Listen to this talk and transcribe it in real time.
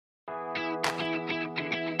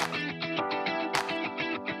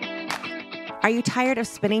Are you tired of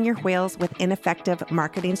spinning your wheels with ineffective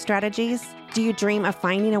marketing strategies? Do you dream of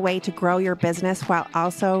finding a way to grow your business while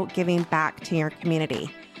also giving back to your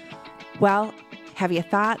community? Well, have you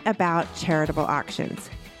thought about charitable auctions?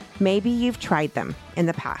 Maybe you've tried them in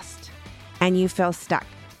the past and you feel stuck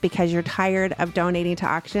because you're tired of donating to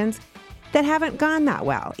auctions that haven't gone that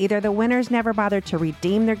well. Either the winners never bothered to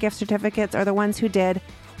redeem their gift certificates, or the ones who did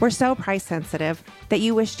were so price sensitive that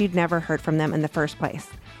you wished you'd never heard from them in the first place.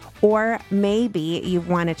 Or maybe you've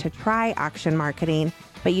wanted to try auction marketing,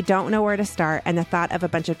 but you don't know where to start, and the thought of a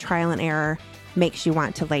bunch of trial and error makes you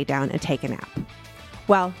want to lay down and take a nap.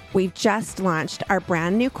 Well, we've just launched our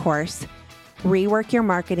brand new course, Rework Your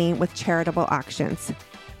Marketing with Charitable Auctions.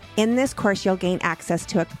 In this course, you'll gain access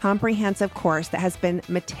to a comprehensive course that has been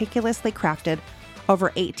meticulously crafted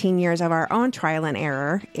over 18 years of our own trial and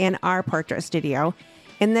error in our portrait studio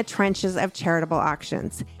in the trenches of charitable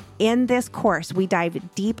auctions. In this course, we dive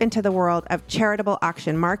deep into the world of charitable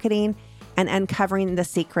auction marketing and uncovering the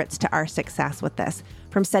secrets to our success with this.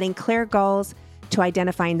 From setting clear goals to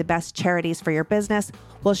identifying the best charities for your business,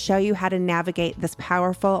 we'll show you how to navigate this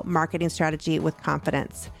powerful marketing strategy with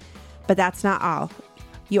confidence. But that's not all.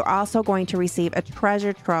 You're also going to receive a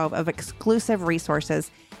treasure trove of exclusive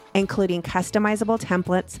resources, including customizable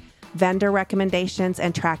templates, vendor recommendations,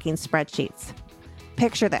 and tracking spreadsheets.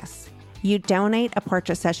 Picture this. You donate a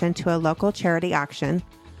portrait session to a local charity auction.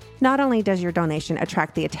 Not only does your donation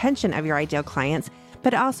attract the attention of your ideal clients,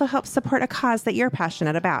 but it also helps support a cause that you're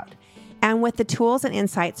passionate about. And with the tools and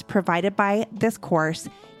insights provided by this course,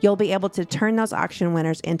 you'll be able to turn those auction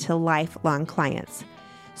winners into lifelong clients.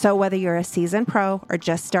 So whether you're a seasoned pro or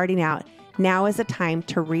just starting out, now is the time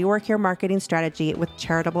to rework your marketing strategy with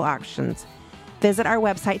charitable auctions. Visit our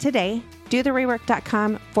website today,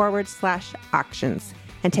 dotherework.com/auctions,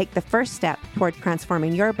 and take the first step toward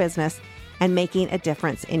transforming your business and making a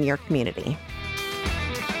difference in your community.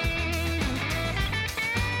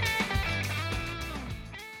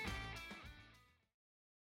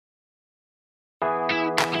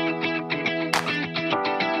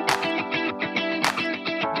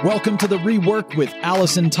 Welcome to The Rework with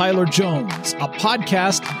Allison Tyler Jones, a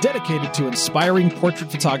podcast dedicated to inspiring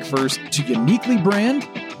portrait photographers to uniquely brand,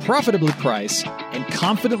 profitably price, and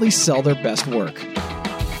confidently sell their best work.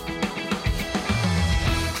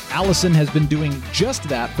 Allison has been doing just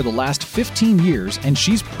that for the last 15 years, and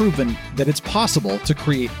she's proven that it's possible to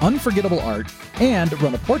create unforgettable art and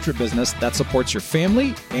run a portrait business that supports your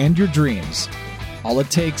family and your dreams. All it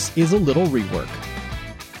takes is a little rework.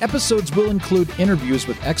 Episodes will include interviews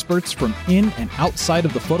with experts from in and outside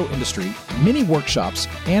of the photo industry, mini workshops,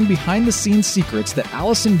 and behind-the-scenes secrets that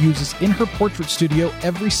Allison uses in her portrait studio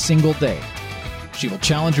every single day. She will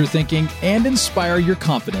challenge your thinking and inspire your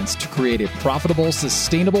confidence to create a profitable,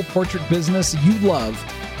 sustainable portrait business you love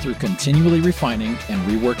through continually refining and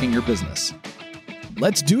reworking your business.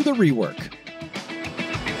 Let's do the rework.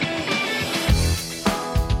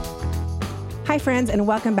 Hi, friends, and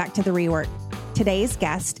welcome back to The Rework. Today's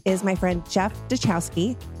guest is my friend Jeff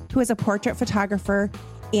Dachowski, who is a portrait photographer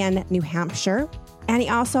in New Hampshire, and he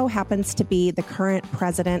also happens to be the current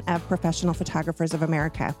president of Professional Photographers of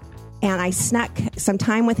America. And I snuck some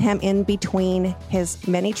time with him in between his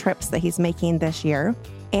many trips that he's making this year.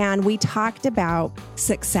 And we talked about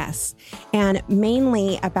success, and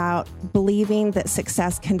mainly about believing that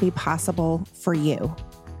success can be possible for you.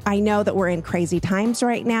 I know that we're in crazy times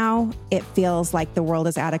right now. It feels like the world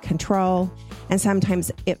is out of control. And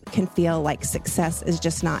sometimes it can feel like success is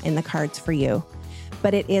just not in the cards for you.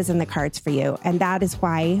 But it is in the cards for you. And that is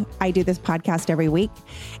why I do this podcast every week.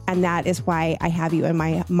 And that is why I have you in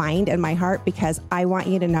my mind and my heart, because I want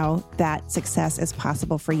you to know that success is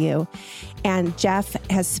possible for you. And Jeff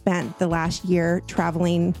has spent the last year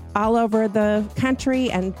traveling all over the country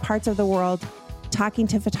and parts of the world, talking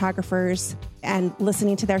to photographers and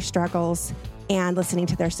listening to their struggles and listening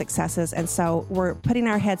to their successes. And so we're putting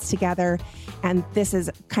our heads together, and this is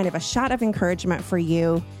kind of a shot of encouragement for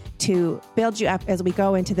you to build you up as we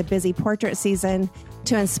go into the busy portrait season,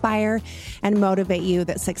 to inspire and motivate you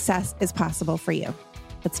that success is possible for you.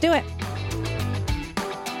 Let's do it.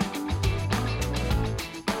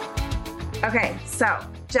 Okay, so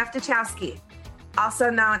Jeff Dachowski,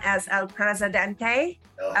 also known as El Presidente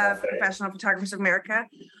of Professional Photographers of America,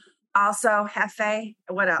 also Jefe,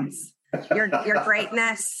 what else? Your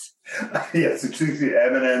greatness. Yes,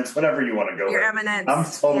 eminence, whatever you want to go Your with. eminence. I'm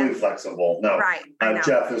totally flexible. No, right. I know.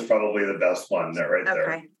 Jeff is probably the best one there,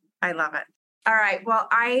 there. Okay, I love it. All right. Well,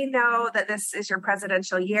 I know that this is your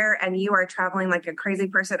presidential year and you are traveling like a crazy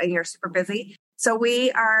person and you're super busy. So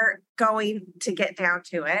we are going to get down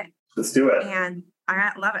to it. Let's do it. And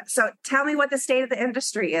I love it. So tell me what the state of the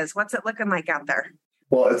industry is. What's it looking like out there?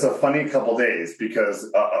 Well, it's a funny couple days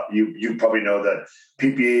because you probably know that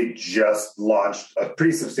PPA just launched a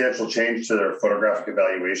pretty substantial change to their photographic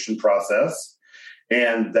evaluation process.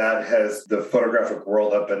 And that has the photographic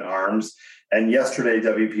world up in arms. And yesterday,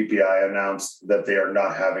 WPPI announced that they are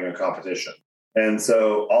not having a competition. And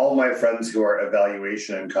so all my friends who are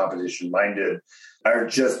evaluation and competition minded are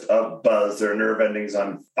just abuzz. Their nerve endings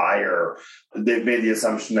on fire. They've made the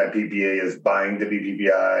assumption that PPA is buying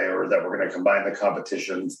WPPI or that we're going to combine the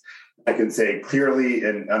competitions. I can say clearly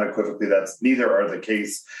and unequivocally that's neither are the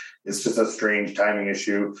case. It's just a strange timing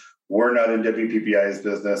issue. We're not in WPPI's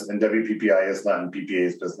business, and WPPI is not in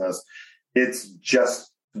PPA's business. It's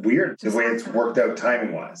just weird the way it's worked out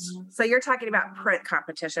timing-wise. So you're talking about print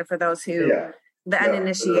competition for those who, the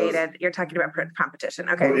uninitiated, you're talking about print competition.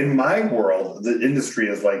 Okay. So in my world, the industry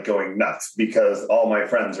is like going nuts because all my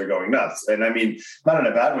friends are going nuts. And I mean, not in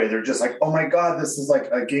a bad way. They're just like, oh my God, this is like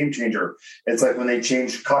a game changer. It's like when they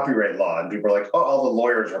changed copyright law and people are like, oh, all the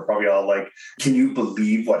lawyers are probably all like, can you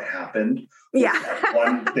believe what happened? Yeah. That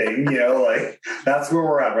one thing, like that's where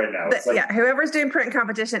we're at right now. It's like, whoever's doing print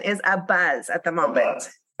competition is a buzz at the moment.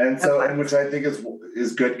 And so, and which I think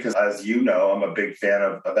is good because, as you know, I'm a big fan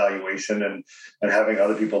of evaluation and having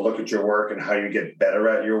other people look at your work and how you get better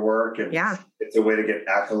at your work. And it's a way to get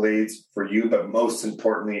accolades for you. But most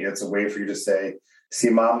importantly, it's a way for you to say, see,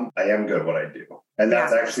 Mom, I am good at what I do. And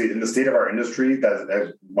that's actually in the state of our industry. That's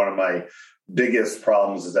one of my biggest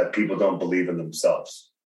problems is that people don't believe in themselves.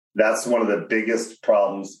 That's one of the biggest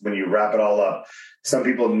problems when you wrap it all up. Some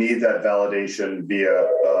people need that validation via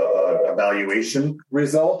a evaluation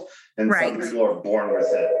result, and some people are born with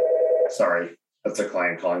it. Sorry, that's a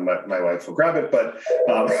client calling. My wife will grab it, but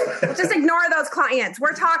just ignore those clients.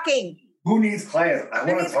 We're talking. Who needs clients?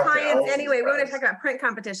 Who needs clients anyway? We want to talk about print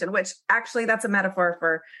competition, which actually that's a metaphor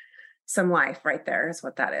for some life right there is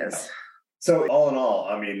what that is. So all in all,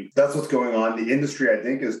 I mean, that's what's going on. The industry, I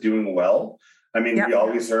think, is doing well. I mean, we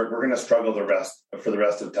always are. We're going to struggle for the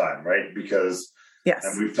rest of time, right? Because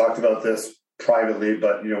and we've talked about this privately,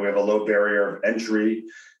 but we have a low barrier of entry,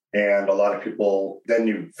 and a lot of people. Then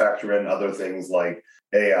you factor in other things like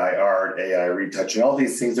AI art, AI retouching, all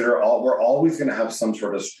these things that we're always going to have some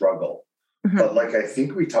sort of struggle. Mm-hmm. But like I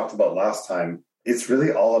think we talked about last time, it's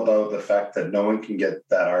really all about the fact that no one can get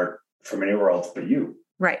that art from anywhere else but you.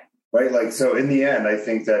 Right. Like so. In the end, I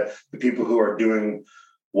think that the people who are doing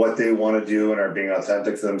what they want to do and are being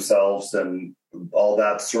authentic to themselves and all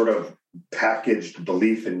that sort of packaged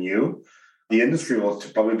belief in you, the industry will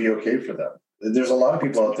probably be okay for them. There's a lot of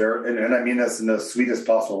people out there, and I mean this in the sweetest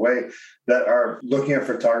possible way, that are looking at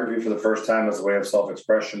photography for the first time as a way of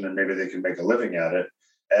self-expression, and maybe they can make a living at it.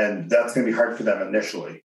 And that's going to be hard for them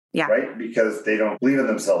initially, right? Because they don't believe in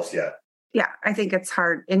themselves yet. Yeah, I think it's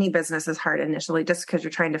hard. Any business is hard initially just because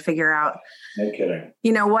you're trying to figure out, no kidding,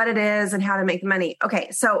 what it is and how to make money. Okay,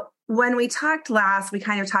 so when we talked last, we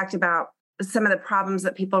kind of talked about some of the problems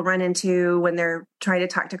that people run into when they're trying to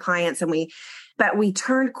talk to clients, but we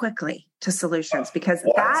turned quickly to solutions because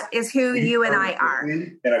that is who you and I are.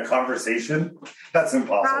 In a conversation? That's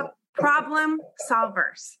impossible. Problem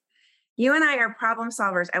solvers. You and I are problem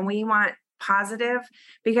solvers, and we want positive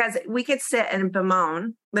because we could sit and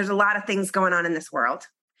bemoan. There's a lot of things going on in this world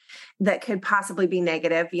that could possibly be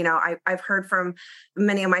negative. I've heard from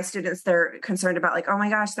many of my students, they're concerned about like, oh my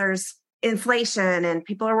gosh, there's inflation and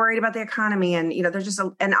people are worried about the economy. And, there's just,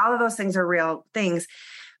 and all of those things are real things.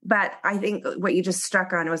 But I think what you just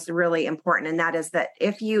struck on was really important. And that is that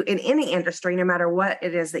if you, in any industry, no matter what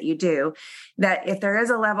it is that you do, that if there is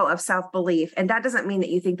a level of self-belief, and that doesn't mean that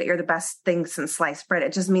you think that you're the best thing since sliced bread.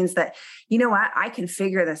 It just means that, you know what, I can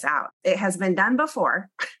figure this out. It has been done before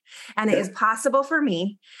and it is possible for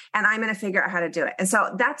me, and I'm going to figure out how to do it. And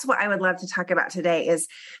so that's what I would love to talk about today is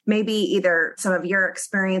maybe either some of your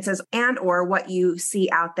experiences and or what you see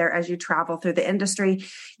out there as you travel through the industry.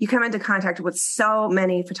 You come into contact with so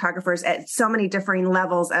many photographers at so many differing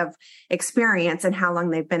levels of experience and how long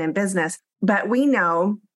they've been in business. But we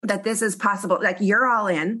know that this is possible. Like you're all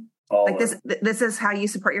in. This is how you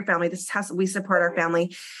support your family. This is how we support our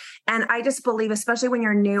family. And I just believe, especially when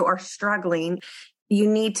you're new or struggling, you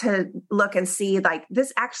need to look and see like,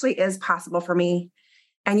 this actually is possible for me.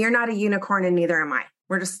 And you're not a unicorn and neither am I.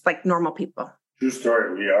 We're just like normal people. True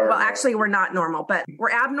story. We are. Well, actually, we're not normal, but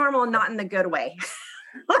we're abnormal and not in the good way.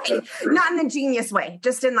 Like, not in the genius way,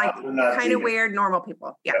 just in like kind of weird, normal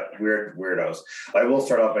people. Yeah. Weird weirdos. I will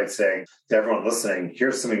start off by saying to everyone listening,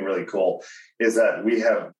 here's something really cool is that we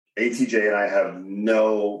have ATJ and I have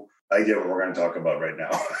no idea what we're going to talk about right now.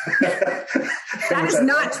 That is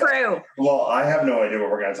not true. Well, I have no idea what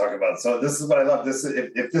we're going to talk about. So this is what I love. This is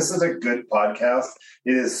if this is a good podcast,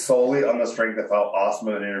 it is solely on the strength of how awesome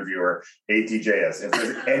of an interviewer ATJ is. If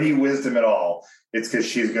there's any wisdom at all, it's because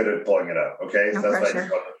she's good at pulling it out. Okay, No so that's pressure.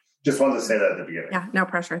 why I just wanted to say that at the beginning. Yeah, no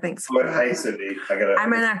pressure. Thanks. But hi, Cindy.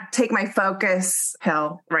 I'm going to take my focus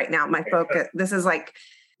pill right now. My focus. This is like,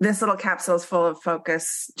 this little capsule is full of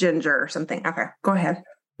focus ginger or something. Okay, go ahead.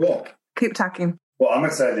 Cool. Keep talking. Well, I'm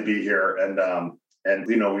excited to be here. And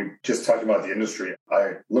you know, we just talked about the industry.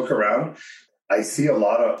 I look around, I see a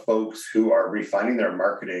lot of folks who are refining their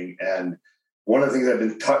marketing. And one of the things I've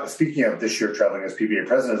been speaking of this year traveling as PBA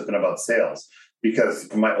president has been about sales. Because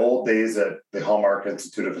from my old days at the Hallmark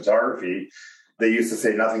Institute of Photography, they used to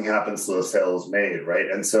say nothing happens till the sale is made, right?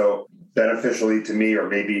 And so beneficially to me, or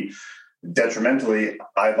maybe detrimentally,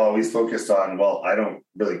 I've always focused on, well, I don't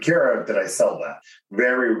really care that I sell that.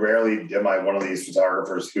 Very rarely am I one of these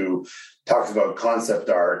photographers who talks about concept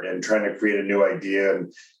art and trying to create a new idea.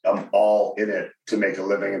 And I'm all in it to make a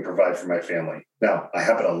living and provide for my family. Now, I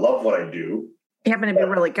happen to love what I do. You happen to be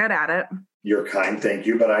really good at it. You're kind, thank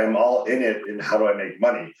you. But I am all in it in how do I make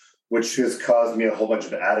money, which has caused me a whole bunch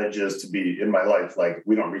of adages to be in my life. Like,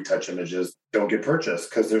 we don't retouch images, don't get purchased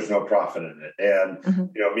because there's no profit in it. And,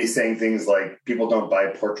 you know, me saying things like people don't buy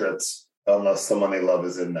portraits unless someone they love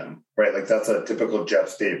is in them, right? Like that's a typical Jeff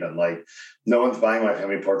statement. Like, no one's buying my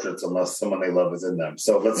family portraits unless someone they love is in them.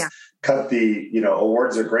 So let's cut the, you know,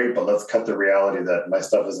 awards are great, but let's cut the reality that my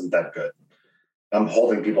stuff isn't that good. I'm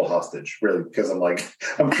holding people hostage, really, because I'm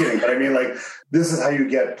kidding. But I mean, like, this is how you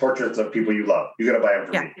get portraits of people you love. You got to buy them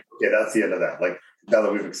from me. Okay, that's the end of that. Like, now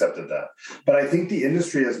that we've accepted that. But I think the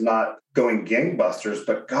industry is not going gangbusters,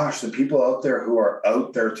 but gosh, the people out there who are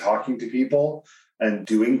out there talking to people and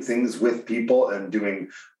doing things with people and doing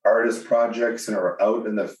artist projects and are out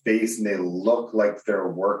in the face and they look like they're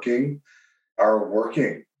working are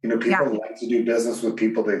working. You know, people like to do business with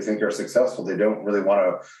people they think are successful. They don't really want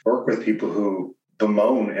to work with people who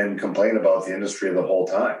bemoan and complain about the industry the whole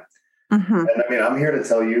time. And I mean, I'm here to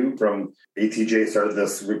tell you from ATJ started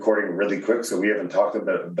this recording really quick, so we haven't talked a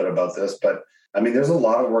bit about this, but I mean, there's a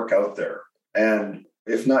lot of work out there. And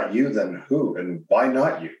if not you, then who? And why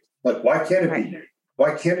not you? Like, why can't it be you?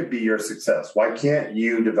 Why can't it be your success? Why can't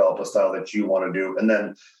you develop a style that you want to do and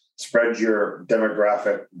then spread your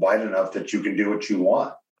demographic wide enough that you can do what you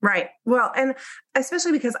want? Right. Well, and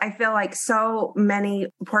especially because I feel like so many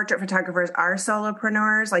portrait photographers are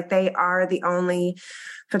solopreneurs, like they are the only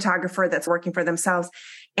photographer that's working for themselves.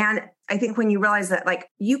 And I think when you realize that, like,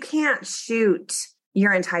 you can't shoot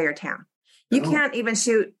your entire town, you can't even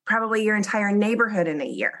shoot probably your entire neighborhood in a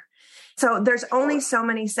year. So there's only so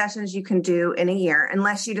many sessions you can do in a year,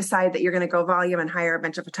 unless you decide that you're going to go volume and hire a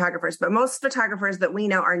bunch of photographers. But most photographers that we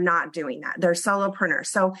know are not doing that. They're solopreneurs.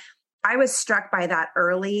 So I was struck by that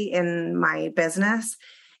early in my business.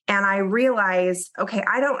 And I realized, okay,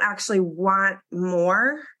 I don't actually want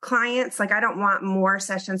more clients. Like, I don't want more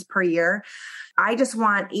sessions per year. I just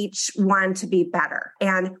want each one to be better.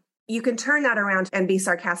 And you can turn that around and be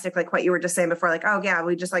sarcastic, like what you were just saying before, like, oh yeah,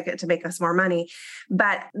 we just like it to make us more money.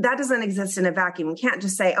 But that doesn't exist in a vacuum. You can't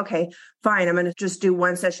just say, okay, fine, I'm going to just do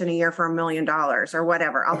one session a year for $1 million or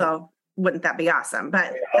whatever. Although, wouldn't that be awesome?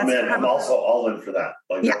 But I'm also all in for that.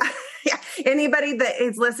 Like, yeah. Anybody that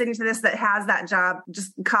is listening to this that has that job,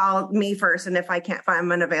 just call me first. And if I can't find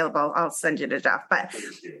one available, I'll send you to Jeff. But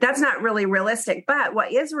that's not really realistic. But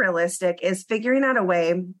what is realistic is figuring out a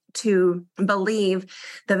way to believe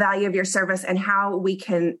the value of your service and how we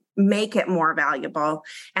can make it more valuable,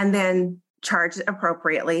 and then charge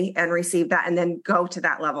appropriately and receive that, and then go to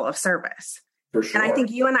that level of service. For sure. And I think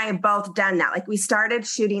you and I have both done that. Like, we started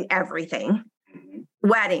shooting everything.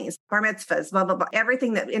 Weddings, bar mitzvahs, blah, blah, blah,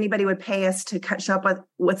 everything that anybody would pay us to show up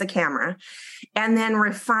with a camera, and then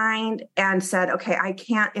refined and said, okay, I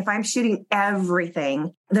can't, if I'm shooting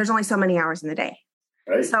everything, there's only so many hours in the day.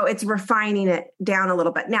 Right. So it's refining it down a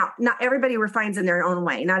little bit. Now, not everybody refines in their own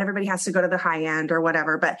way. Not everybody has to go to the high end or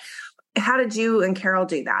whatever, but how did you and Carol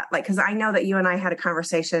do that? Like, because I know that you and I had a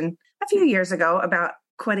conversation a few years ago about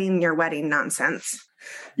quitting your wedding nonsense.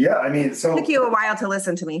 Yeah. I mean, so it took you a while to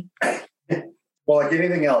listen to me. Well, like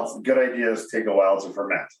anything else, good ideas take a while to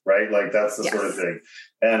ferment, right? Like, that's the sort of thing.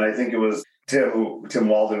 And I think it was Tim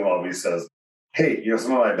Walden who always says, hey, you know,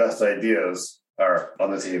 some of my best ideas are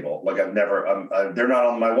on the table. Like, they're not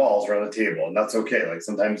on my walls or on the table, and that's okay. Like,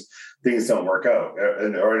 sometimes things don't work out,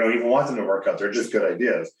 or I don't even want them to work out. They're just good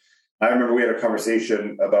ideas. I remember we had a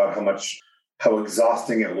conversation about how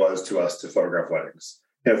exhausting it was to us to photograph weddings.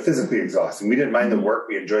 physically exhausting. We didn't mind the work.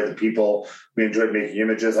 We enjoyed the people. We enjoyed making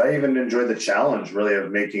images. I even enjoyed the challenge, really,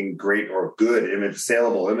 of making great or good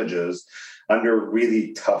saleable images under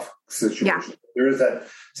really tough situations. Yeah. There is that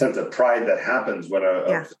sense of pride that happens when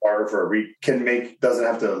a photographer doesn't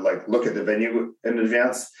have to look at the venue in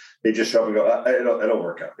advance. They just show up and go, it'll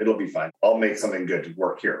work out. It'll be fine. I'll make something good to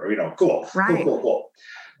work here. Cool. Right. Cool.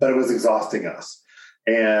 But it was exhausting us.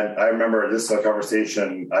 And I remember this is a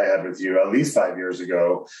conversation I had with you at least 5 years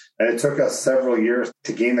ago. And it took us several years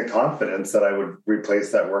to gain the confidence that I would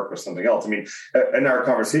replace that work with something else. I mean, in our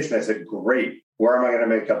conversation, I said, great. Where am I going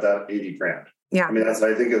to make up that $80,000? Yeah. I mean, I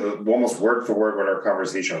think it was almost word for word what our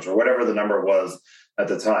conversation was, or whatever the number was at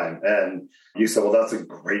the time. And you said, well, that's a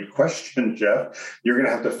great question, Jeff. You're going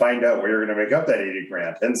to have to find out where you're going to make up that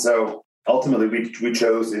 $80,000. And so ultimately we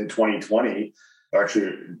chose in 2020, actually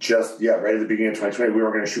right at the beginning of 2020, we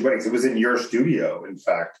were going to shoot weddings. It was in your studio, in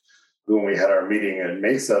fact, when we had our meeting in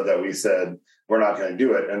Mesa, that we said, we're not going to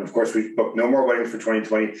do it. And of course, we booked no more weddings for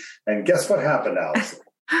 2020. And guess what happened, Allison?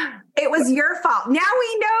 It was your fault. Now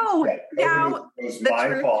we know. Yeah, now the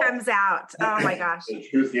truth fault. Comes out. Oh my gosh. The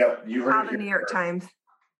truth. Yep. You heard the New York Times.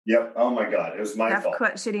 Yep. Oh my God. It was my fault.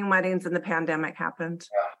 Quit shooting weddings and the pandemic happened.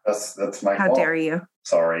 Yeah, that's my fault. How dare you?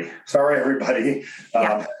 Sorry, everybody.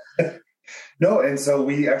 Yeah. No. And so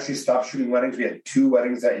we actually stopped shooting weddings. We had 2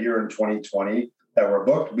 weddings that year in 2020 that were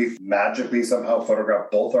booked. We magically somehow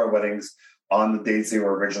photographed both our weddings on the dates they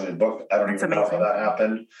were originally booked. I don't even know how that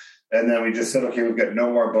happened. And then we just said, okay, we've got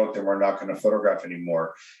no more booked and we're not going to photograph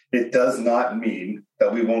anymore. It does not mean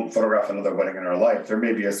that we won't photograph another wedding in our life. There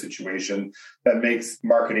may be a situation that makes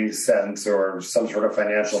marketing sense or some sort of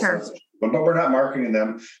financial sense. But we're not marketing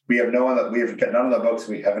them. We have got none of the books.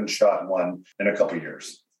 We haven't shot one in a couple of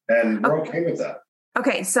years. And we're okay with that.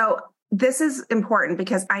 Okay. So this is important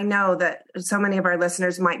because I know that so many of our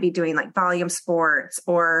listeners might be doing volume sports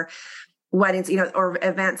or weddings, or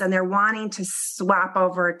events, and they're wanting to swap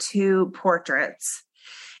over to portraits.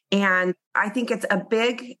 And I think it's and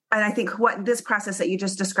I think what this process that you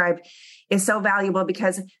just described is so valuable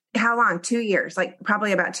because how long? 2 years,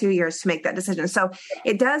 probably about 2 years to make that decision. So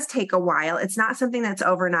it does take a while. It's not something that's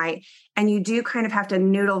overnight. And you do kind of have to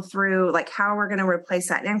noodle through how we're going to replace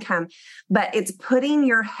that income, but it's putting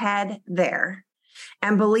your head there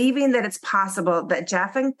and believing that it's possible that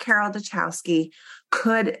Jeff and Carol Dachowski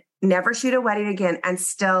could never shoot a wedding again and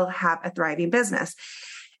still have a thriving business.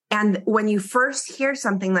 And when you first hear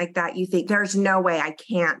something like that, you think there's no way I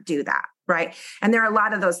can't do that. Right. And there are a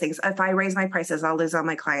lot of those things. If I raise my prices, I'll lose all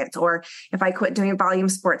my clients. Or if I quit doing volume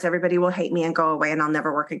sports, everybody will hate me and go away and I'll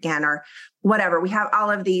never work again or whatever. We have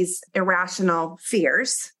all of these irrational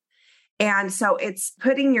fears. And so it's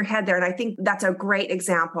putting your head there. And I think that's a great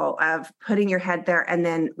example of putting your head there and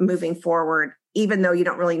then moving forward, even though you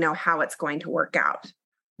don't really know how it's going to work out.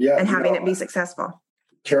 Yeah, and having it be successful.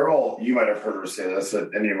 Carol, you might have heard her say this at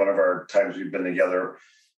any one of our times we've been together,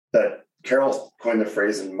 that Carol coined the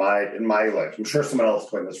phrase in my life. I'm sure someone else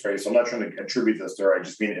coined this phrase, so I'm not trying to attribute this to her. I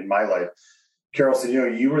just mean in my life. Carol said,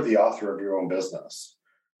 you were the author of your own business.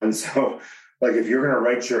 And so, if you're going to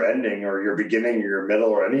write your ending or your beginning or your middle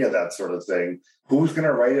or any of that sort of thing, who's going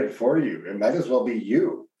to write it for you? It might as well be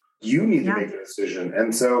you. You need to make a decision.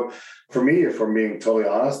 And so for me, if we're being totally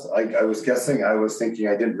honest, I was thinking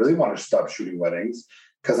I didn't really want to stop shooting weddings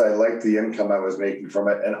because I liked the income I was making from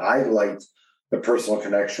it. And I liked the personal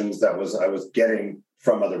connections that I was getting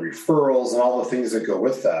from other referrals and all the things that go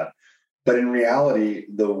with that. But in reality,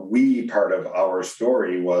 the we part of our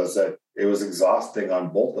story was that it was exhausting on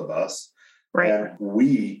both of us. Right. And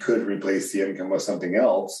we could replace the income with something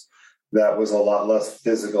else that was a lot less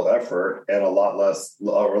physical effort and a lot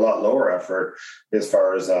lower effort as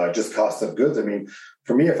far as just cost of goods. I mean,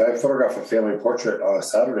 for me, if I photograph a family portrait on a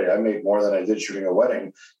Saturday, I make more than I did shooting a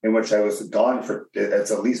wedding in which I was gone for,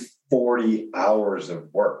 it's at least 40 hours of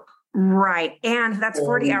work. Right. And that's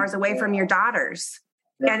 40 hours away from your daughters.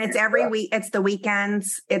 And it's every week, it's the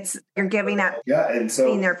weekends, you're giving up and so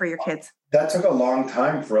being there for your kids. That took a long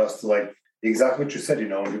time for us to exactly what you said,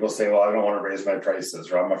 when people say, well, I don't want to raise my prices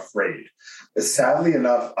or I'm afraid. Sadly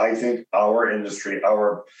enough, I think our industry,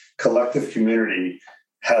 our collective community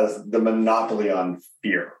has the monopoly on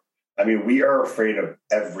fear. I mean, we are afraid of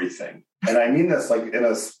everything. And I mean this in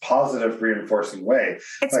a positive, reinforcing way.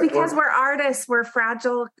 It's because we're artists, we're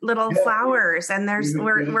fragile little flowers, and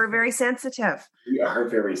we're very sensitive. We are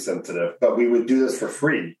very sensitive, but we would do this for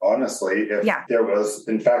free, honestly, if there was,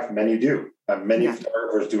 in fact, many do. Many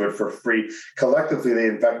photographers do it for free. Collectively,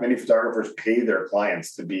 many photographers pay their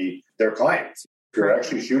clients to be their clients. If you're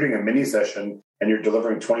actually shooting a mini session and you're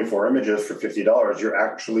delivering 24 images for $50, you're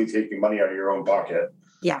actually taking money out of your own pocket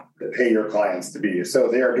to pay your clients to be. So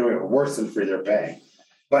they are doing it worse than free they're paying.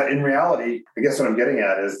 But in reality, I guess what I'm getting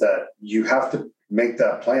at is that you have to make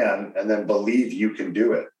that plan and then believe you can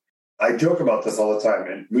do it. I joke about this all the time.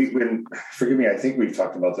 And forgive me, I think we've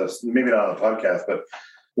talked about this, maybe not on the podcast, but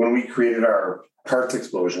when we created our parts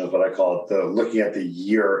explosion is what I call it, looking at the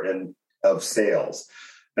year of sales.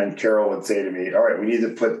 And Carol would say to me, all right, we need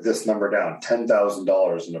to put this number down,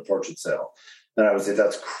 $10,000 in a portrait sale. And I would say,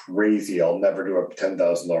 that's crazy. I'll never do a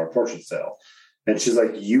 $10,000 portrait sale. And she's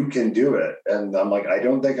like, you can do it. And I'm like, I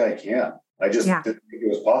don't think I can. I just didn't think it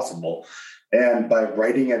was possible. And by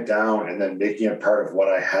writing it down and then making it part of what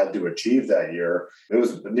I had to achieve that year, it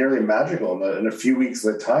was nearly magical. In a few weeks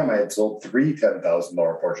at a time, I had sold 3 $10,000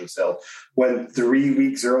 portrait sales when 3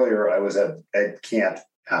 weeks earlier I was at, it can't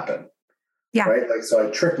happen. Yeah. Right. Like, so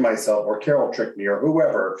I tricked myself, or Carol tricked me, or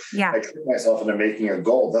whoever. Yeah. I tricked myself into making a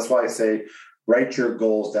goal. That's why I say, write your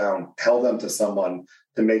goals down, tell them to someone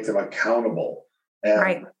to make them accountable.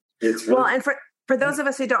 And it's really, well, and for those of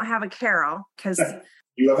us who don't have a Carol, because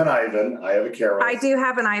you have an Ivan, I have a Carol. I do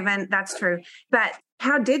have an Ivan. That's true. But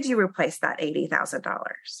how did you replace that $80,000?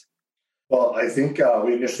 Well, I think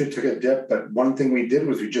we initially took a dip, but one thing we did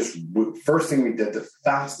was first thing we did, the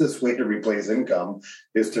fastest way to replace income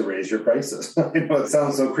is to raise your prices. I know it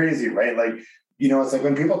sounds so crazy, right? Like, it's like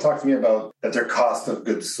when people talk to me about that their cost of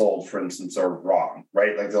goods sold, for instance, are wrong,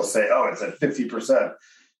 right? Like they'll say, oh, it's at 50%.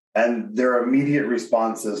 And their immediate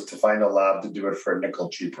response is to find a lab to do it for a nickel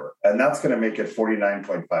cheaper. And that's going to make it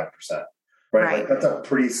 49.5%. Right? Like that's a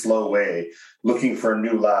pretty slow way looking for a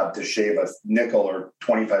new lab to shave a nickel or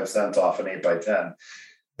 25 cents off an 8x10.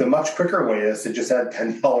 The much quicker way is to just add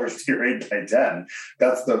 $10 to your 8x10.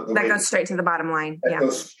 That's the that way goes straight to the bottom line. That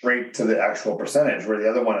goes straight to the actual percentage, where the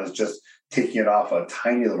other one is just taking it off a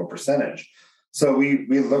tiny little percentage. So we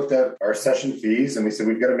looked at our session fees and we said,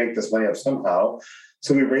 we've got to make this money up somehow.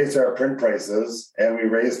 So we raised our print prices and we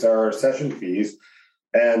raised our session fees,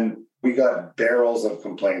 and we got barrels of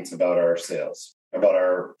complaints about our sales, about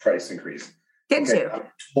our price increase. Did you? I'm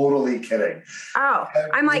totally kidding. Oh,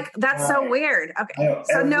 I'm like, that's so weird. Okay.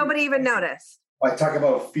 So nobody even noticed. I talk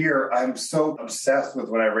about fear. I'm so obsessed with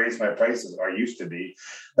when I raise my prices, or I used to be,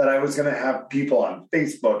 that I was going to have people on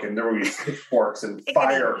Facebook and there would be pitchforks and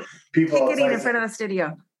fire people picketing in front of the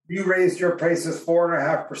studio. You raised your prices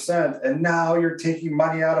 4.5%, and now you're taking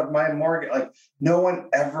money out of my mortgage. Like, no one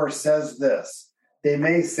ever says this. They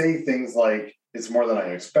may say things like, it's more than I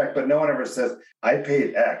expect, but no one ever says, I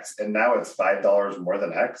paid X and now it's $5 more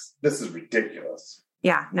than X. This is ridiculous.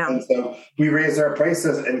 Yeah, no. And so we raised our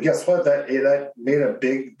prices, and guess what? That made a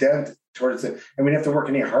big dent towards it. And we didn't have to work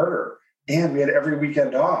any harder. And we had every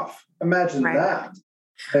weekend off. Imagine that.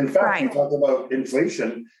 In fact, we talked about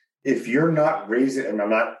inflation. If you're not raising, and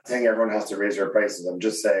I'm not saying everyone has to raise their prices. I'm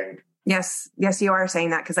just saying. Yes, you are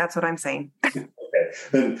saying that, because that's what I'm saying. Okay.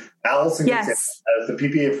 Then Allison, as the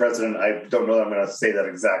PPA president, I don't know that I'm going to say that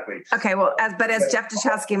exactly. Okay, well, as Jeff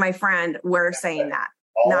Dachowski, my friend, we're saying that,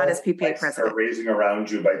 not as PPA president. Are raising around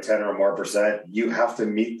you by 10 or more %. You have to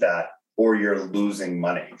meet that, or you're losing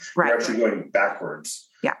money. Right. You're actually going backwards.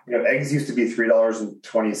 Yeah. Eggs used to be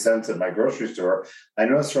 $3.20 at my grocery store. I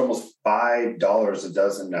noticed they're almost $5 a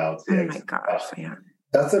dozen now. Oh my gosh! Yeah.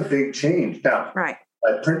 That's a big change. Now,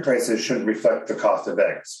 print prices shouldn't reflect the cost of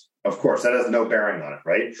eggs. Of course, that has no bearing on it,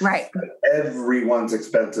 right? Right. But everyone's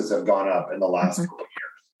expenses have gone up in the last couple of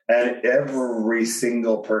years, and every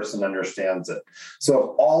single person understands it. So, of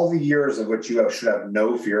all the years of which you should have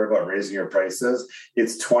no fear about raising your prices,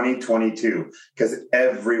 it's 2022, because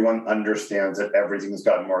everyone understands that everything's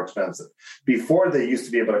gotten more expensive. Before, they used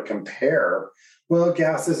to be able to compare. Well,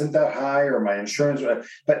 gas isn't that high, or my insurance,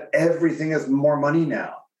 but everything is more money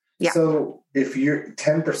now. Yeah. So if you're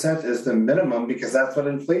 10% is the minimum, because that's what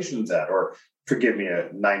inflation's at, or forgive me,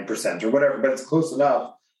 9% or whatever, but it's close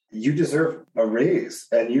enough. You deserve a raise,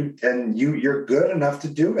 and you're good enough to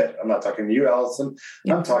do it. I'm not talking to you, Allison.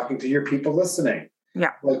 Yeah. I'm talking to your people listening.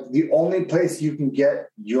 Yeah. Like, the only place you can get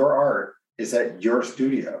your art is at your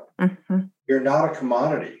studio. Mm-hmm. You're not a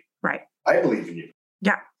commodity. Right. I believe in you.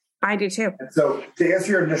 Yeah, I do too. And so to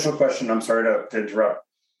answer your initial question, I'm sorry to interrupt.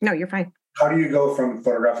 No, you're fine. How do you go from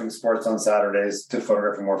photographing sports on Saturdays to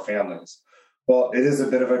photographing more families? Well, it is a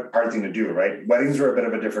bit of a hard thing to do, right? Weddings are a bit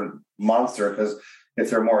of a different monster, because if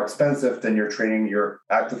they're more expensive, then you're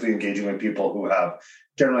actively engaging with people who have,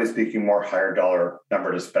 generally speaking, more higher dollar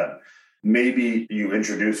number to spend. Maybe you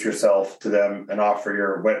introduce yourself to them and offer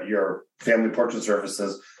your family portrait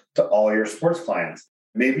services to all your sports clients.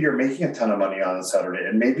 Maybe you're making a ton of money on a Saturday,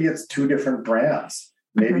 and maybe it's 2 different brands.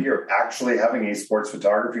 Maybe you're actually having a sports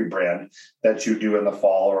photography brand that you do in the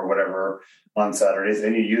fall or whatever on Saturdays,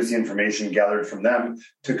 and you use the information gathered from them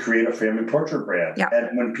to create a family portrait brand. Yeah.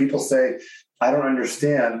 And when people say, I don't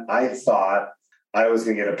understand, I thought I was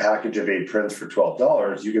going to get a package of 8 prints for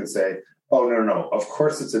 $12, you can say, oh, no. Of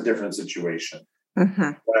course, it's a different situation.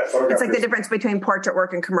 Mm-hmm. It's like the difference between portrait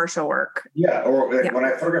work and commercial work. Yeah. Or when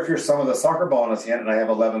I photograph your son with a soccer ball in his hand and I have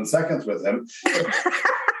 11 seconds with him,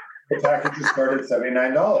 the package is started at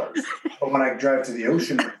 $79. But when I drive to the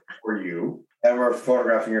ocean for you and we're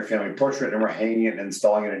photographing your family portrait and we're hanging it and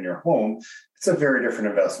installing it in your home, it's a very different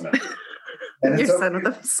investment. And your son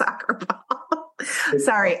with a soccer ball.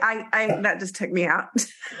 Sorry, I that just took me out.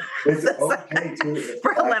 It's okay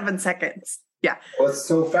for 11 seconds. Yeah. Well, it's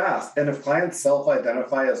so fast. And if clients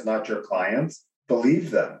self-identify as not your clients,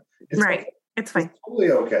 believe them. It's right. Okay. It's fine. It's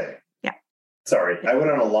totally okay. Yeah. Sorry. I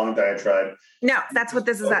went on a long diatribe. No, that's what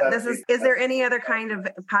this is. Is there any other kind of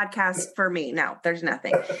podcast for me? No, there's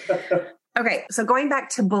nothing. Okay. So going back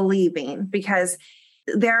to believing, because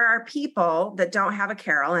there are people that don't have a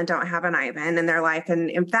Carol and don't have an Ivan in their life.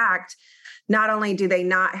 And in fact, not only do they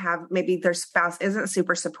not have, maybe their spouse isn't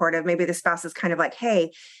super supportive. Maybe the spouse is kind of like,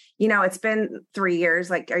 hey, it's been 3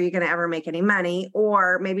 years. Like, are you going to ever make any money?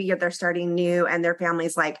 Or maybe they're starting new and their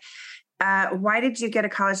family's like, why did you get a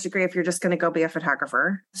college degree if you're just going to go be a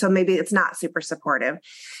photographer? So maybe it's not super supportive.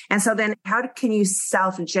 And so then how can you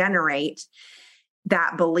self-generate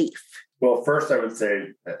that belief? Well, first I would say,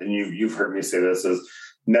 and you've heard me say this, is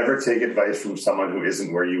never take advice from someone who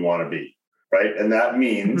isn't where you want to be. Right. And that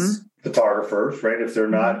means photographers, right? If they're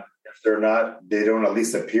not, they don't at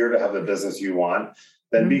least appear to have the business you want,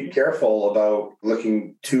 then be careful about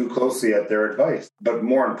looking too closely at their advice. But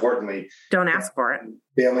more importantly, don't ask for it.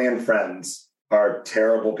 Family and friends are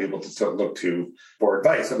terrible people to look to for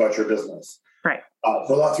advice about your business. Right.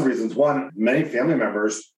 For lots of reasons. One, many family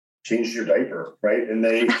members changed your diaper, right? And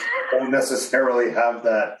they don't necessarily have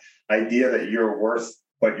that idea that you're worth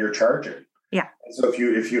what you're charging. Yeah. So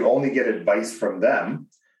if you only get advice from them,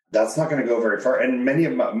 that's not going to go very far. And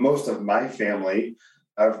most of my family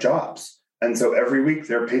have jobs. And so every week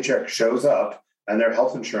their paycheck shows up and their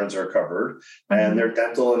health insurance are covered and their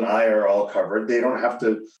dental and eye are all covered. They don't have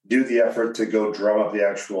to do the effort to go drum up the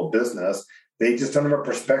actual business. They just don't have a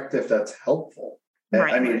perspective that's helpful.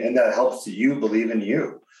 Right. And that helps you believe in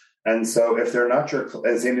you. And so if they're not your,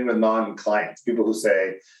 same thing with non-clients, people who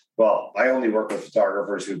say, well, I only work with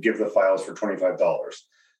photographers who give the files for $25.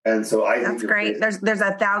 And so I think that's great. Crazy. There's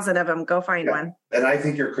 1,000 of them. Go find one. And I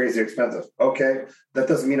think you're crazy expensive. Okay. That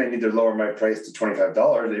doesn't mean I need to lower my price to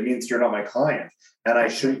 $25. It means you're not my client and I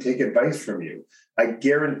shouldn't take advice from you. I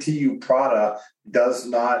guarantee you Prada does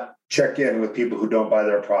not check in with people who don't buy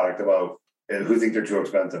their product about who think they're too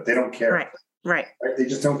expensive. They don't care. Right. They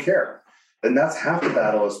just don't care. And that's half the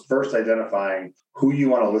battle is first identifying who you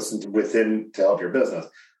want to listen to within to help your business.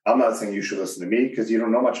 I'm not saying you should listen to me because you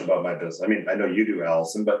don't know much about my business. I mean, I know you do,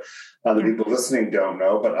 Allison, but the people listening don't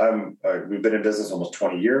know. But we've been in business almost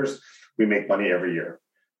 20 years. We make money every year.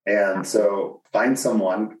 And so find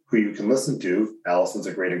someone who you can listen to. Allison's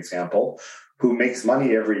a great example, who makes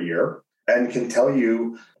money every year and can tell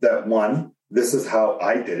you that, one, this is how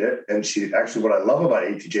I did it. And she actually, what I love about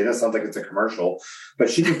ATJ, that sounds like it's a commercial, but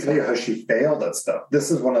she can tell you how she failed at stuff. This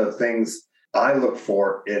is one of the things I look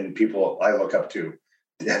for in people I look up to.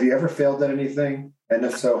 Have you ever failed at anything? And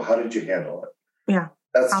if so, how did you handle it? Yeah.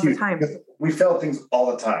 That's all huge. The time. We fail at things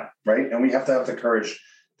all the time, right? And we have to have the courage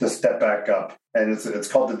to step back up. And it's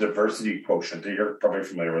called the diversity quotient. You're probably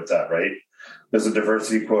familiar with that, right? There's a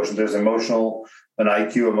diversity quotient. There's an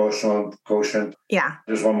IQ emotional quotient. Yeah.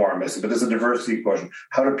 There's one more I'm missing, but there's a diversity quotient.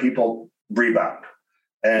 How do people rebound?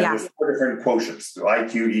 And there's 4 different quotients: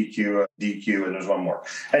 IQ, EQ, DQ, and there's one more.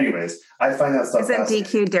 Anyways, I find that stuff. Isn't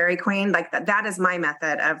DQ Dairy Queen? Like that is my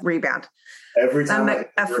method of rebound. Every time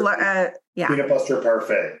peanut butter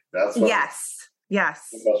parfait. That's what yes.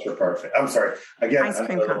 Peanut butter parfait. I'm sorry. Again, I'm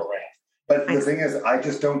a little rant. But the thing is, I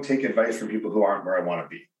just don't take advice from people who aren't where I want to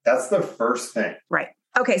be. That's the first thing. Right.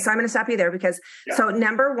 Okay. So I'm going to stop you there because so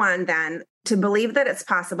number one, then to believe that it's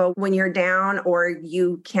possible when you're down or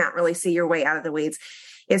you can't really see your way out of the weeds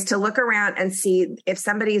is to look around and see if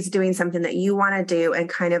somebody is doing something that you want to do and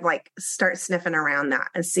kind of like start sniffing around that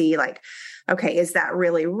and see like, okay, is that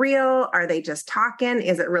really real? Are they just talking?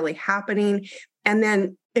 Is it really happening? And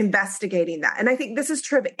then investigating that. And I think this is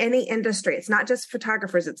true of any industry. It's not just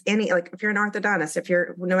photographers. It's any, like if you're an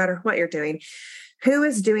orthodontist, no matter what you're doing, who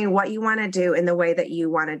is doing what you want to do in the way that you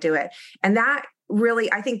want to do it. And that really,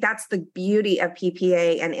 I think that's the beauty of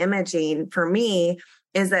PPA and imaging for me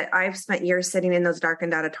is that I've spent years sitting in those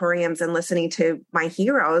darkened auditoriums and listening to my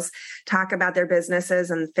heroes talk about their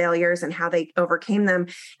businesses and failures and how they overcame them.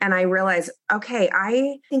 And I realized, okay,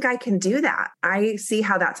 I think I can do that. I see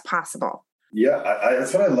how that's possible. Yeah,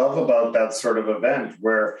 that's what I love about that sort of event,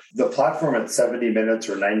 where the platform at 70 minutes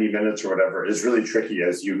or 90 minutes or whatever is really tricky,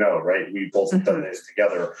 as you know, right? We both have done this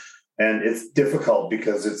together. And it's difficult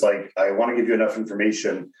because it's like, I want to give you enough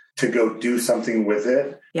information to go do something with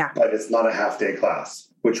it, but it's not a half-day class,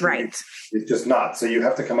 which it's just not. So you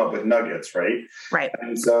have to come up with nuggets, right? Right.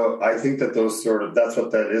 And so I think that that's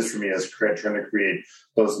what that is for me, is trying to create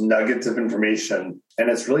those nuggets of information. And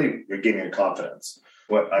it's really gaining confidence.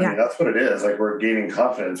 I mean, that's what it is. Like, we're gaining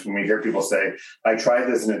confidence when we hear people say, I tried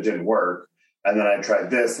this and it didn't work. And then I tried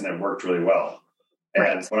this and it worked really well.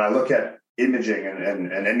 And when I look at imaging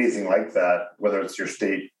and anything like that, whether it's your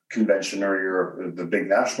state convention or the big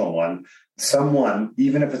national one, someone,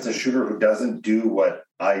 even if it's a shooter who doesn't do what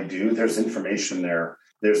I do, there's information there.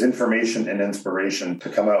 There's information and inspiration to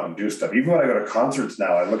come out and do stuff. Even when I go to concerts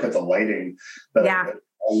now, I look at the lighting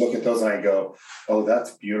I look at those and I go, oh,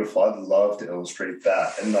 that's beautiful. I'd love to illustrate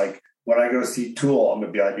that. And like, when I go see Tool,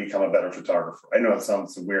 I become a better photographer. I know it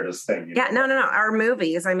sounds the weirdest thing. No. Our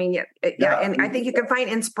movies. I mean, and I think you can find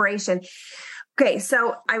inspiration. Okay,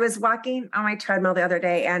 so I was walking on my treadmill the other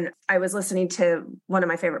day and I was listening to one of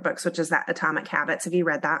my favorite books, which is that Atomic Habits. Have you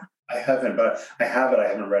read that? I haven't, but I have it. I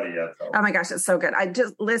haven't read it yet, though. Oh my gosh, it's so good. I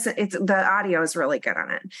just listen. The audio is really good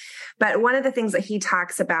on it. But one of the things that he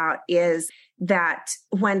talks about is that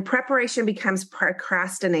when preparation becomes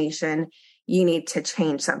procrastination, you need to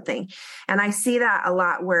change something. And I see that a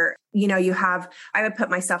lot where, I would put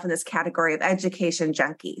myself in this category of education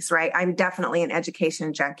junkies, right? I'm definitely an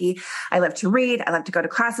education junkie. I love to read. I love to go to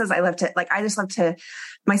classes.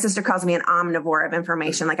 My sister calls me an omnivore of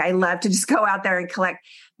information. Like, I love to just go out there and collect.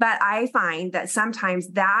 But I find that sometimes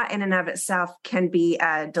that in and of itself can be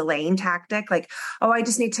a delaying tactic. Like, oh, I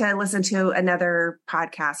just need to listen to another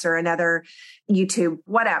podcast or another YouTube,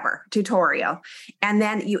 whatever, tutorial. And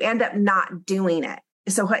then you end up not doing it.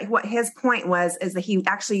 So what his point was, is that he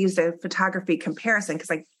actually used a photography comparison, because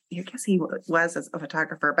I guess he was a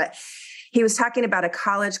photographer, but he was talking about a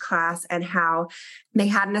college class and how they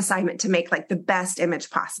had an assignment to make like the best image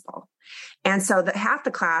possible. And so half the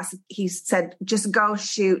class, he said, just go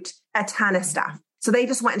shoot a ton of stuff. So they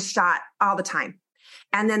just went and shot all the time.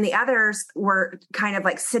 And then the others were kind of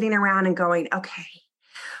like sitting around and going, okay,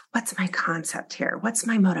 what's my concept here? What's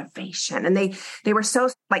my motivation? And they were so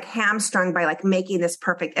like hamstrung by like making this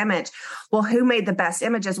perfect image. Well, who made the best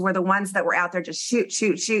images were the ones that were out there just shoot,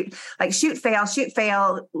 like shoot,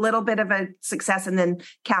 fail, little bit of a success, and then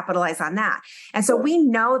capitalize on that. And so we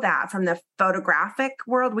know that from the photographic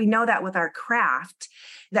world. We know that with our craft,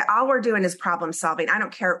 that all we're doing is problem solving. I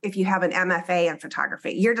don't care if you have an MFA in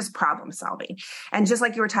photography, you're just problem solving. And just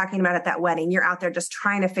like you were talking about at that wedding, you're out there just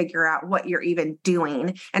trying to figure out what you're even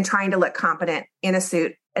doing and trying to look competent in a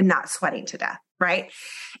suit and not sweating to death, right?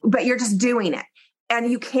 But you're just doing it. And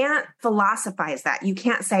you can't philosophize that. You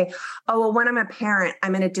can't say, oh, well, when I'm a parent,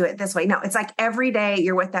 I'm going to do it this way. No, it's like every day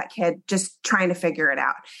you're with that kid, just trying to figure it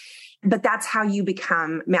out. But that's how you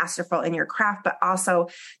become masterful in your craft. But also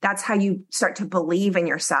that's how you start to believe in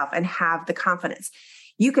yourself and have the confidence.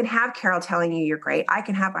 You can have Carol telling you you're great. I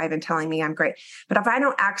can have Ivan telling me I'm great. But if I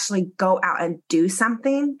don't actually go out and do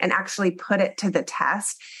something and actually put it to the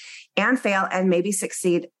test and fail and maybe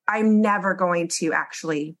succeed, I'm never going to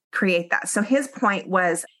actually create that. So his point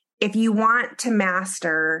was, if you want to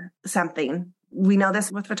master something, we know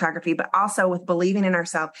this with photography, but also with believing in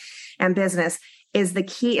ourselves and business, is the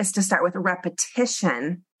key is to start with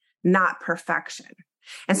repetition, not perfection.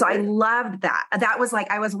 And so I loved that. That was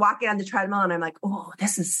like, I was walking on the treadmill and I'm like, oh,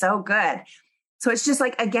 this is so good. So it's just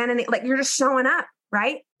like, again, and like, you're just showing up,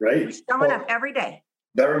 right? Right. You're showing up every day.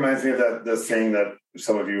 That reminds me of the saying that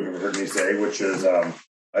some of you have heard me say, which is an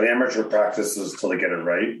amateur practices till they get it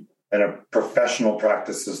right, and a professional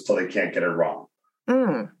practices till they can't get it wrong.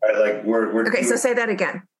 Right? Like we're okay. So say that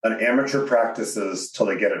again. An amateur practices till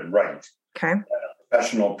they get it right. Okay. And a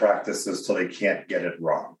professional practices till they can't get it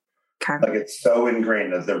wrong. Okay. Like, it's so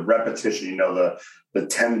ingrained that the repetition, the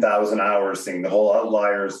 10,000 hours thing, the whole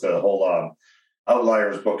Outliers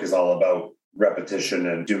book is all about repetition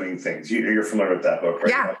and doing things. You're familiar with that book,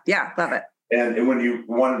 right? Yeah, love it. And when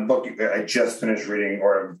one book I just finished reading,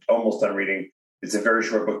 or I'm almost done reading, it's a very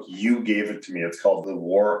short book. You gave it to me. It's called The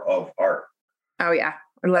War of Art. Oh yeah,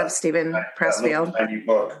 I love Stephen Pressfield. Tiny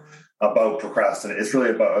book about procrastination. It's really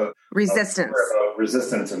about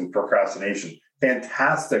resistance, and procrastination.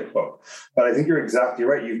 Fantastic book. But I think you're exactly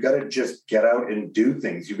right. You've got to just get out and do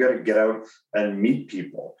things. You've got to get out and meet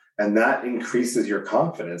people. And that increases your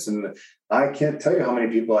confidence. And I can't tell you how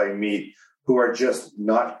many people I meet who are just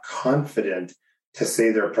not confident to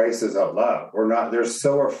say their prices out loud, or not. They're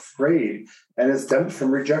so afraid, and it stems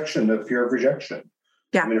from rejection, the fear of rejection.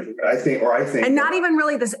 Yeah. I mean, I think, and not even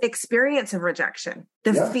really this experience of rejection,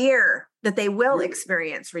 the fear that they will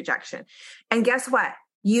experience rejection. And guess what?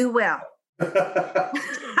 You will.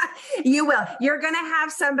 You will. You're going to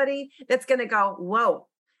have somebody that's going to go, whoa.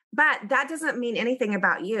 But that doesn't mean anything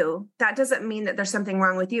about you. That doesn't mean that there's something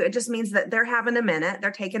wrong with you. It just means that they're having a minute.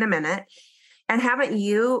 They're taking a minute. And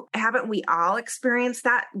haven't we all experienced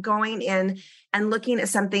that, going in and looking at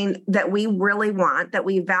something that we really want, that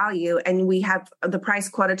we value, and we have the price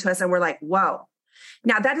quoted to us and we're like, whoa.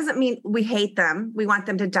 Now, that doesn't mean we hate them. We want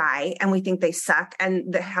them to die and we think they suck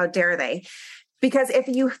and how dare they? Because if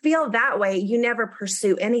you feel that way, you never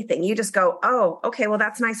pursue anything. You just go, oh, okay, well,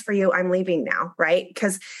 that's nice for you. I'm leaving now, right?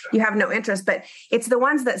 Because you have no interest. But it's the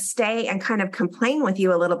ones that stay and kind of complain with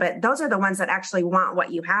you a little bit. Those are the ones that actually want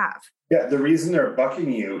what you have. Yeah, the reason they're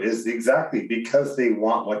bucking you is exactly because they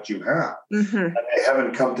want what you have. Mm-hmm. And they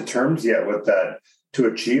haven't come to terms yet with that. To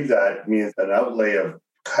achieve that means an outlay of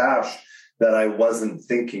cash that I wasn't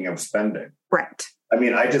thinking of spending. Right. I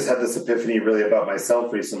mean, I just had this epiphany really about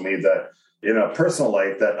myself recently, that in my personal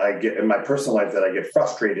life that I get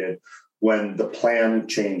frustrated when the plan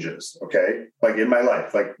changes. Okay. Like in my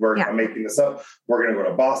life, like I'm making this up. We're going to go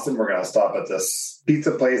to Boston. We're going to stop at this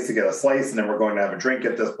pizza place to get a slice. And then we're going to have a drink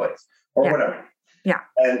at this place or whatever. Yeah.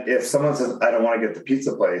 And if someone says, I don't want to get the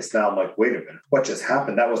pizza place, now I'm like, wait a minute, what just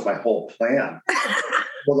happened? That was my whole plan.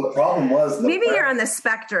 Well, the problem was maybe you're on the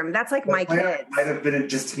spectrum. That's like my kids. Might have been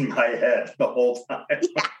just in my head the whole time.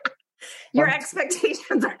 Yeah. Your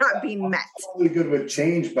expectations are not being met. I'm really good with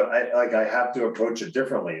change, but I have to approach it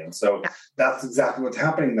differently. And so that's exactly what's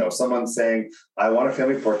happening, though. Someone's saying, I want a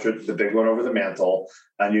family portrait, the big one over the mantle,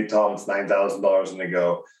 and you tell them it's $9,000, and they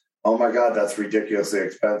go, oh my God, that's ridiculously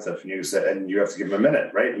expensive. And you have to give them a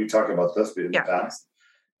minute, right? We talk about this in the past.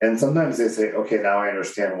 And sometimes they say, okay, now I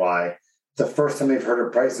understand why. The first time they've heard a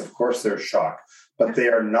price, of course, they're shocked. But they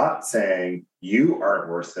are not saying you aren't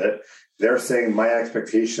worth it. They're saying my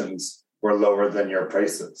expectations were lower than your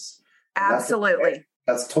prices. Absolutely.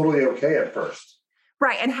 That's totally okay at first.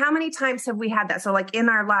 Right. And how many times have we had that? So like in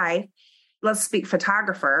our life, let's speak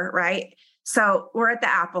photographer, right? So we're at the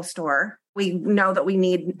Apple store. We know that we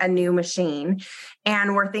need a new machine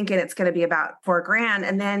and we're thinking it's going to be about $4,000.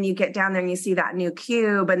 And then you get down there and you see that new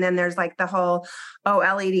cube. And then there's like the whole,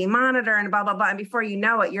 LED monitor and blah, blah, blah. And before you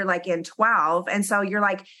know it, you're like in 12. And so you're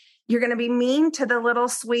like, you're going to be mean to the little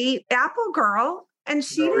sweet Apple girl. And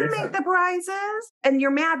she didn't make the prizes. And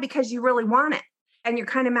you're mad because you really want it. And you're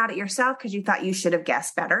kind of mad at yourself because you thought you should have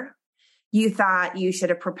guessed better. You thought you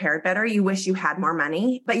should have prepared better. You wish you had more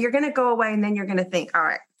money. But you're going to go away and then you're going to think, all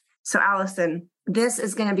right, so Allison, this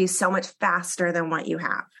is going to be so much faster than what you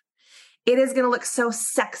have. It is going to look so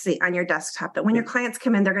sexy on your desktop that when your clients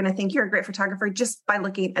come in, they're going to think you're a great photographer just by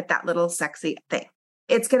looking at that little sexy thing.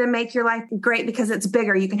 It's going to make your life great because it's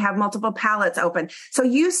bigger. You can have multiple palettes open. So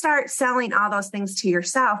you start selling all those things to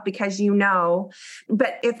yourself because you know.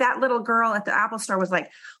 But if that little girl at the Apple store was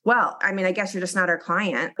like, well, I mean, I guess you're just not our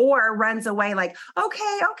client, or runs away like,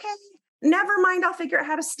 okay, never mind, I'll figure out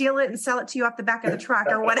how to steal it and sell it to you off the back of the truck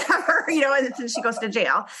or whatever, and then she goes to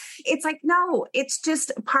jail. It's like, no, it's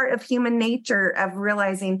just part of human nature of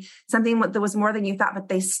realizing something that was more than you thought, but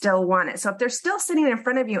they still want it. So if they're still sitting in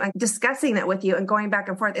front of you and discussing it with you and going back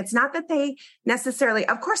and forth, it's not that they necessarily,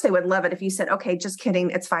 of course they would love it if you said, okay, just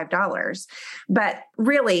kidding, it's $5. But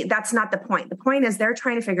really, that's not the point. The point is they're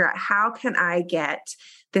trying to figure out, how can I get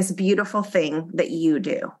this beautiful thing that you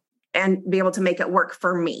do and be able to make it work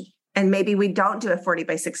for me? And maybe we don't do a 40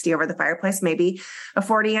 by 60 over the fireplace. Maybe a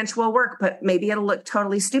 40-inch will work, but maybe it'll look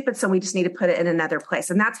totally stupid. So we just need to put it in another place.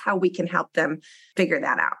 And that's how we can help them figure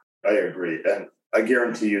that out. I agree. And I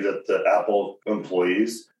guarantee you that the Apple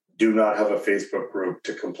employees do not have a Facebook group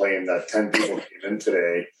to complain that 10 people came in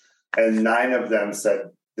today and 9 of them said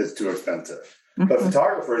it's too expensive. Mm-hmm. But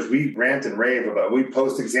photographers, we rant and rave about, we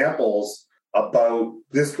post examples about,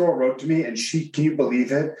 this girl wrote to me and can you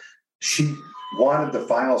believe it? She wanted the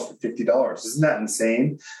files for $50. Isn't that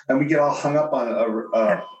insane? And we get all hung up on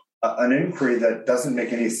an inquiry that doesn't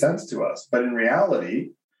make any sense to us. But in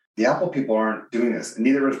reality, the Apple people aren't doing this. And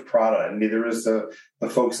neither is Prada, and neither is the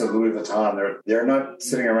folks at Louis Vuitton. They're not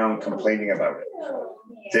sitting around complaining about it.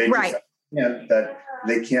 They just understand that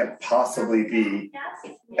they can't possibly be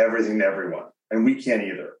everything to everyone. And we can't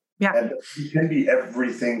either. Yeah. And we can be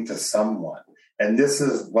everything to someone. And this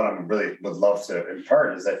is what I really would love to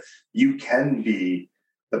impart, is that you can be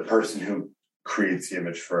the person who creates the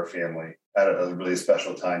image for a family. at a really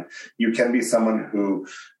special time. You can be someone who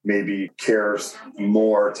maybe cares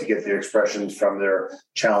more to get the expressions from their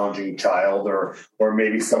challenging child, or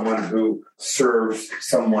maybe someone who serves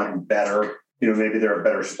someone better. Maybe they're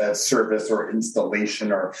better at service or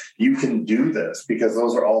installation, or you can do this because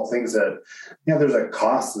those are all things that, there's a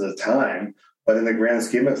cost of the time, but in the grand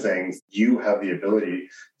scheme of things, you have the ability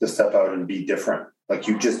to step out and be different. Like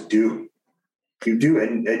you just do. You do,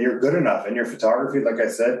 and you're good enough. And your photography, like I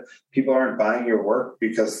said, people aren't buying your work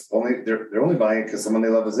because they're only buying it because someone they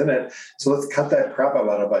love is in it. So let's cut that crap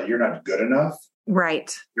about you're not good enough.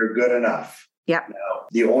 Right. You're good enough. Yep. Now,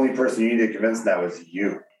 the only person you need to convince now is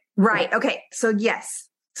you. Right. Okay. So yes.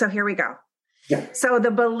 So here we go. Yeah. So the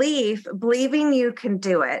believing you can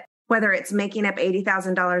do it, whether it's making up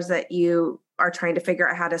 $80,000 that you are trying to figure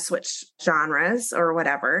out how to switch genres or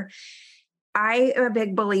whatever. I am a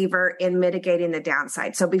big believer in mitigating the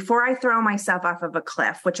downside. So before I throw myself off of a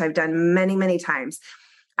cliff, which I've done many, many times,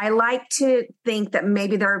 I like to think that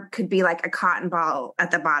maybe there could be like a cotton ball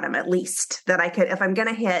at the bottom, at least, that I could, if I'm going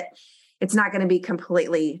to hit, it's not going to be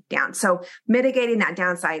completely down. So mitigating that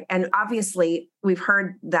downside. And obviously we've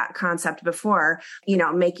heard that concept before,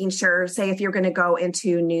 making sure, say, if you're going to go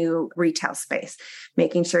into new retail space,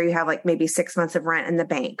 making sure you have like maybe 6 months of rent in the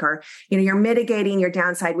bank, or, you're mitigating your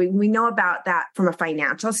downside. We know about that from a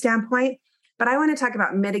financial standpoint, but I want to talk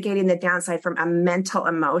about mitigating the downside from a mental,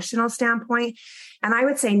 emotional standpoint. And I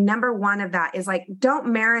would say number one of that is like, don't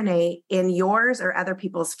marinate in yours or other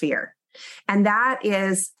people's fear. And that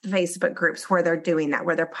is Facebook groups where they're doing that,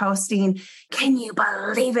 where they're posting, can you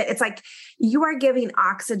believe it? It's like you are giving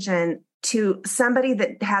oxygen to somebody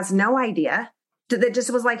that has no idea, that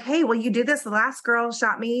just was like, hey, will you do this? The last girl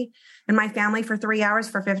shot me and my family for 3 hours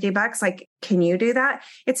for $50. Like, can you do that?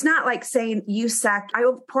 It's not like saying you suck. I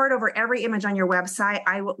poured over every image on your website.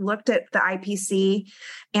 I looked at the IPC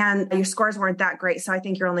and your scores weren't that great. So I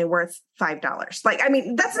think you're only worth $5. Like, I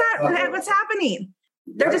mean, that's not what's happening.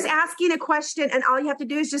 They're just asking a question, and all you have to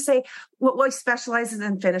do is just say, what we specialize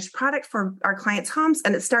in finished product for our clients' homes,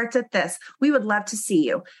 and it starts at this. We would love to see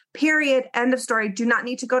you. Period. End of story. Do not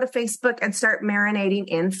need to go to Facebook and start marinating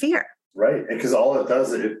in fear. Right. And because all it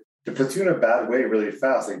does, it puts you in a bad way really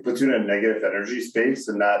fast. Like, it puts you in a negative energy space,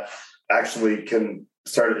 and that actually can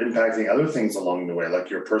start impacting other things along the way, like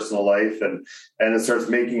your personal life. And it starts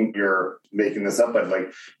making this up, but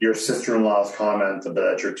like your sister-in-law's comment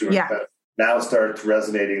that you're too expensive. Now starts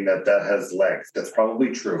resonating that has legs. That's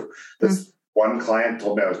probably true. This one client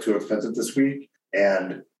told me I was too expensive this week,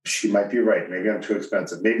 and she might be right. Maybe I'm too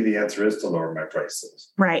expensive. Maybe the answer is to lower my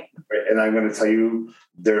prices. Right. And I'm going to tell you,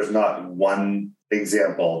 there's not one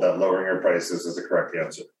example that lowering your prices is the correct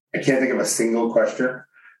answer. I can't think of a single question.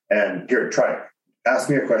 And here, try it. Ask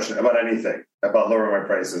me a question about anything, about lowering my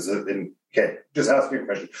prices. Okay, just ask me a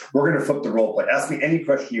question. We're going to flip the role play. Ask me any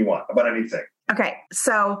question you want about anything. Okay,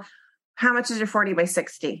 so how much is your 40 by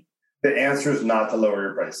 60? The answer is not to lower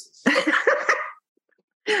your prices.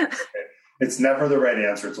 Okay. It's never the right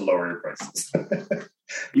answer to lower your prices.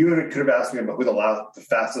 You could have asked me about who the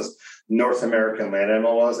fastest North American land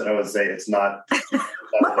animal was, and I would say it's not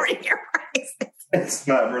lowering your prices. It's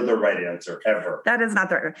never the right answer, ever. That is not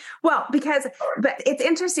the right. Well, but it's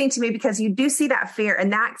interesting to me because you do see that fear,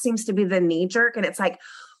 and that seems to be the knee jerk. And it's like,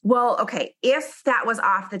 well, okay, if that was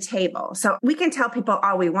off the table, so we can tell people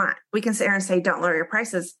all we want. We can sit here and say, don't lower your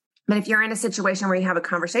prices. But if you're in a situation where you have a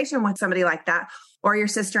conversation with somebody like that, or your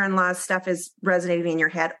sister-in-law's stuff is resonating in your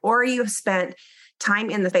head, or you've spent time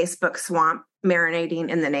in the Facebook swamp marinating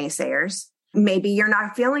in the naysayers, maybe you're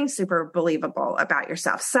not feeling super believable about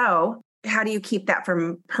yourself. So how do you keep that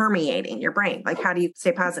from permeating your brain? Like, how do you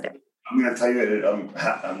stay positive? I'm going to tell you,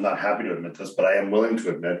 I'm not happy to admit this, but I am willing to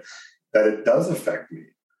admit that it does affect me.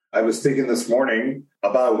 I was thinking this morning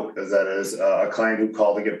about, a client who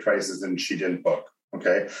called to get prices and she didn't book.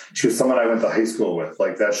 Okay. She was someone I went to high school with.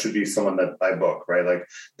 Like, that should be someone that I book, right? Like,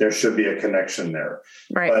 there should be a connection there.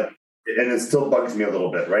 Right. And it still bugs me a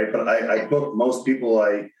little bit, right? But I book most people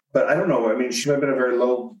but I don't know. I mean, she might have been a very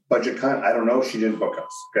low budget client. I don't know. She didn't book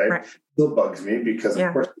us. Okay. Right. Still bugs me because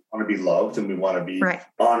of course we want to be loved and we want to be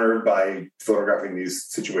honored by photographing these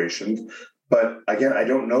situations. But again, I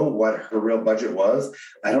don't know what her real budget was.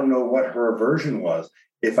 I don't know what her aversion was.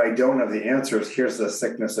 If I don't have the answers, here's the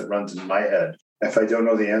sickness that runs in my head. If I don't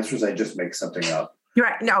know the answers, I just make something up. You're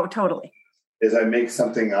right. No, totally. Is I make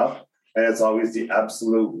something up, and it's always the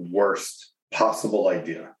absolute worst possible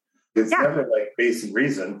idea. It's never like based in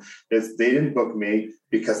reason. It's they didn't book me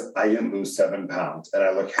because I didn't lose 7 pounds and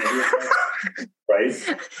I look heavier,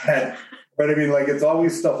 right? But I mean, like, it's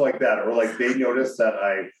always stuff like that. Or like they noticed that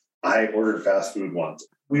I ordered fast food once.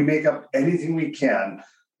 We make up anything we can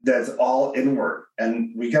that's all inward.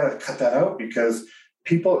 And we got to cut that out because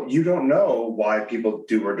people, you don't know why people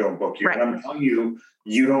do or don't book you. Right. And I'm telling you,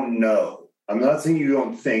 you don't know. I'm not saying you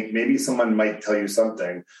don't think. Maybe someone might tell you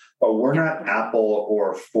something, but we're not Apple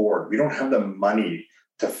or Ford. We don't have the money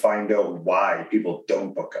to find out why people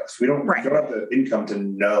don't book us. We don't have the income to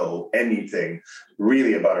know anything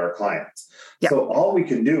really about our clients. Yep. So all we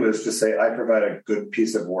can do is just say, I provide a good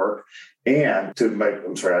piece of work. And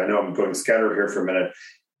I'm sorry, I know I'm going scattered here for a minute.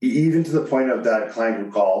 Even to the point of that client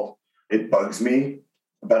who called, it bugs me,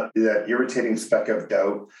 but that irritating speck of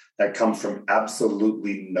doubt that comes from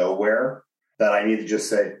absolutely nowhere that I need to just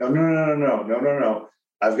say, no.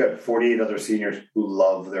 I've got 48 other seniors who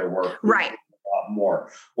love their work. Right.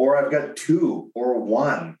 More, or I've got 2 or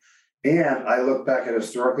 1. And I look back at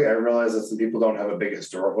historically, I realize that some people don't have a big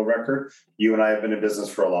historical record. You and I have been in business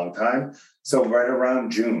for a long time. So right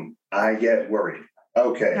around June, I get worried.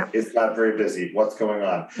 Okay, It's not very busy. What's going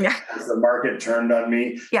on? Yeah. Has the market turned on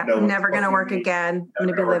me? Yeah, no, never going to work again. I'm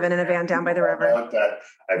going to be living in a van down by the river. That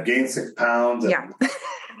I've gained 6 pounds. And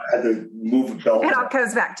I had to move a belt. It all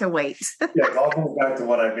goes back to weight. It all comes back to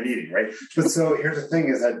what I've been eating, right? But so here's the thing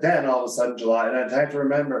is that then all of a sudden July, and I had to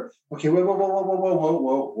remember, okay,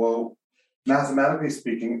 whoa. Mathematically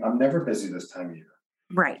speaking, I'm never busy this time of year.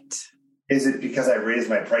 Right. Is it because I raised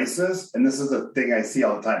my prices? And this is the thing I see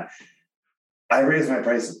all the time. I raised my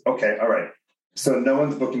prices. Okay, all right. So no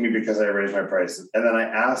one's booking me because I raised my prices. And then I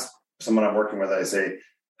ask someone I'm working with, I say,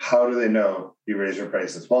 how do they know you raise your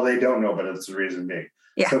prices? Well, they don't know, but it's the reason being.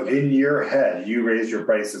 Yeah. So in your head, you raise your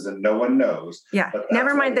prices and no one knows. Yeah.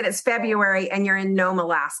 Never mind that it's February and you're in Nome,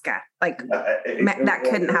 Alaska. Like that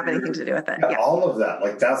couldn't have anything to do with it. Yeah. All of that.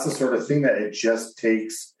 Like that's the sort of thing that it just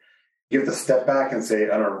takes. You have to step back and say,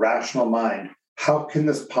 on a rational mind, how can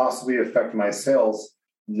this possibly affect my sales?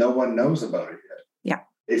 No one knows about it yet. Yeah.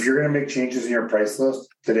 If you're going to make changes in your price list,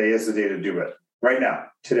 today is the day to do it. Right now,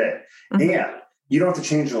 today. Mm-hmm. And you don't have to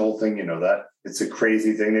change the whole thing. You know that. It's a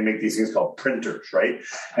crazy thing. They make these things called printers, right?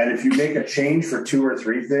 And if you make a change for 2 or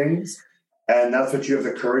 3 things, and that's what you have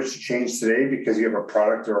the courage to change today because you have a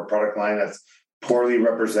product or a product line that's poorly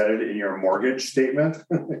represented in your mortgage statement,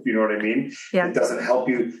 if you know what I mean, it doesn't help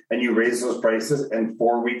you. And you raise those prices and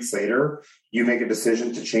 4 weeks later, you make a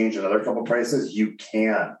decision to change another couple prices, you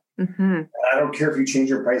can. Mm-hmm. And I don't care if you change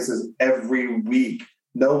your prices every week.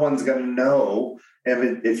 No one's going to know.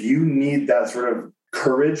 If you need that sort of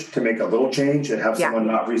courage to make a little change and have someone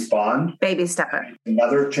not respond. Baby step it.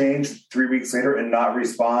 Another change 3 weeks later and not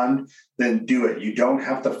respond, then do it. You don't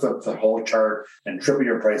have to flip the whole chart and triple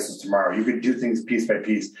your prices tomorrow. You can do things piece by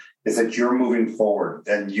piece. It's that you're moving forward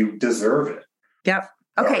and you deserve it. Yep.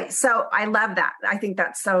 Okay. So I love that. I think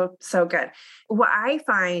that's so good. What I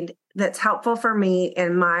find that's helpful for me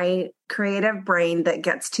in my creative brain that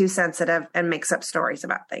gets too sensitive and makes up stories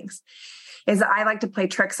about things is that I like to play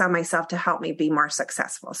tricks on myself to help me be more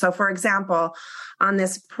successful. So for example, on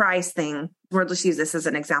this price thing, we'll just use this as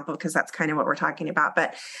an example because that's kind of what we're talking about,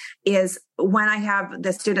 but is when I have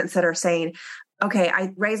the students that are saying, okay,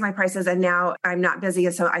 I raised my prices and now I'm not busy.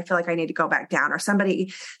 And so I feel like I need to go back down. Or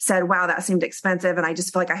somebody said, wow, that seemed expensive. And I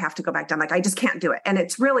just feel like I have to go back down. Like I just can't do it. And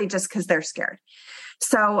it's really just because they're scared.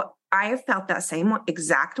 So I have felt that same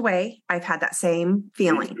exact way. I've had that same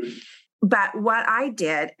feeling. But what I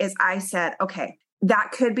did is I said, okay,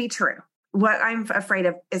 that could be true. What I'm afraid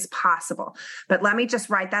of is possible. But let me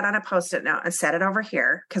just write that on a Post-it note and set it over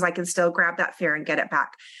here because I can still grab that fear and get it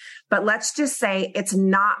back. But let's just say it's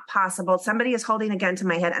not possible. Somebody is holding a gun to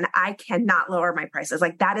my head and I cannot lower my prices.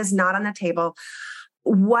 Like that is not on the table.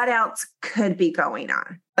 What else could be going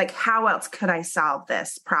on? Like how else could I solve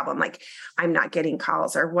this problem? Like I'm not getting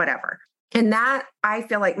calls or whatever. And that I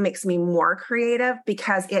feel like makes me more creative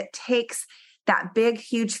because it takes that big,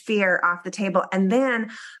 huge fear off the table. And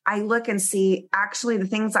then I look and see actually the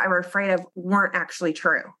things I were afraid of weren't actually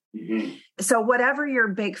true. Mm-hmm. So whatever your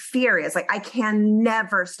big fear is, like I can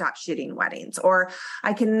never stop shooting weddings, or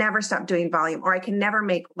I can never stop doing volume, or I can never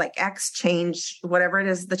make like X change, whatever it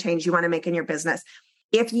is, the change you want to make in your business.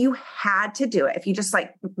 If you had to do it, if you just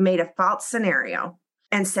like made a false scenario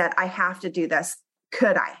and said, I have to do this,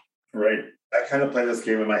 could I? Right. I kind of play this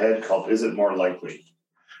game in my head called Is It More Likely?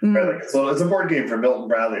 Right? Like, so it's a board game from Milton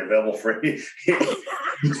Bradley available for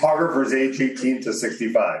photographers age 18 to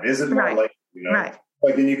 65. Is it more likely? You know? Right.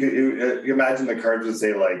 Like then you could imagine the cards would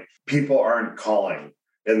say like people aren't calling.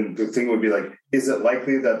 And the thing would be like, is it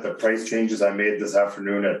likely that the price changes I made this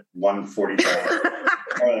afternoon at 1:45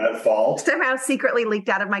 or at fall somehow secretly leaked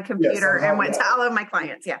out of my computer and went to all of my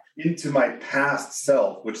clients? Yeah. Into my past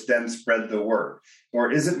self, which then spread the word.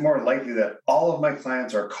 Or is it more likely that all of my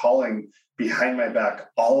clients are calling behind my back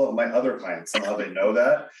all of my other clients. Somehow they know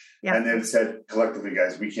that. Yeah. And they've said collectively,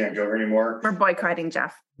 guys, we can't go here anymore. We're boycotting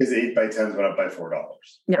Jeff. His 8x10s went up by $4.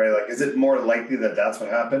 Yeah. Right? Like, is it more likely that that's what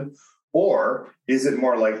happened? Or is it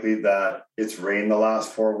more likely that it's rained the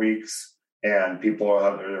last 4 weeks and people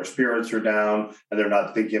have their spirits are down and they're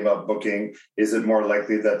not thinking about booking? Is it more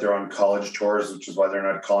likely that they're on college tours, which is why they're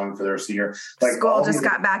not calling for their senior? Like, school just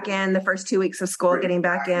got back in, the first 2 weeks of school getting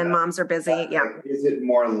back in. Moms are busy. Yeah. Like, is it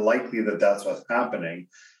more likely that that's what's happening?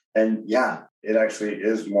 And yeah, it actually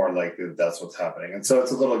is more likely that that's what's happening. And so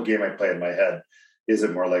it's a little game I play in my head. Is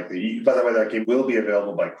it more likely? By the way, that game will be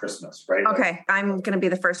available by Christmas, right? Okay. I'm going to be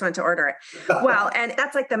the first one to order it. Well, and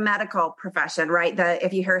that's like the medical profession, right?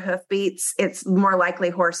 If you hear hoofbeats, it's more likely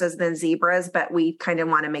horses than zebras, but we kind of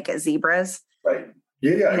want to make it zebras. Right.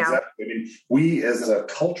 Yeah, exactly. I mean, we as a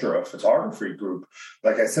culture of photography group,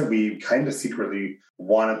 like I said, we kind of secretly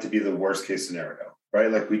want it to be the worst case scenario,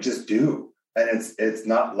 right? Like we just do. And it's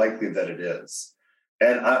not likely that it is.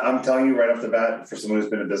 And I'm telling you right off the bat, for someone who's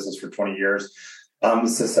been in business for 20 years, I'm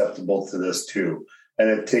susceptible to this too. And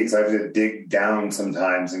I have to dig down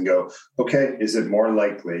sometimes and go, okay, is it more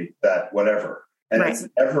likely that whatever? And It's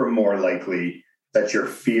never more likely that your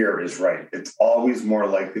fear is right. It's always more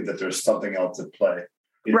likely that there's something else at play.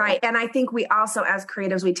 Right. And I think we also, as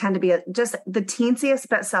creatives, we tend to be just the teensiest,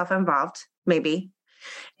 but self-involved, maybe.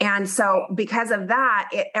 And so because of that,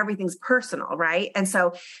 everything's personal, right? And so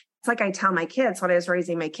it's like I tell my kids when I was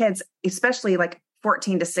raising my kids, especially like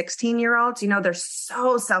 14 to 16-year-olds, they're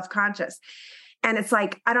so self-conscious. And it's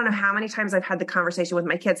like, I don't know how many times I've had the conversation with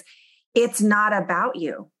my kids. It's not about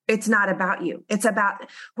you. It's not about you. It's about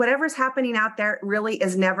whatever's happening out there really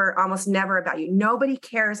is almost never about you. Nobody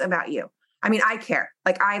cares about you. I mean, I care,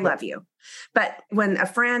 like I love you. But when a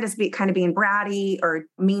friend is kind of being bratty or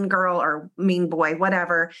mean girl or mean boy,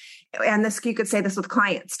 whatever, and you could say this with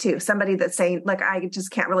clients too, somebody that's saying, look, I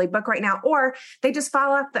just can't really book right now, or they just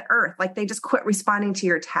fall off the earth, like they just quit responding to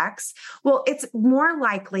your texts. Well, it's more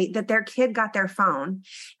likely that their kid got their phone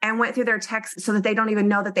and went through their texts so that they don't even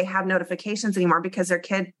know that they have notifications anymore because their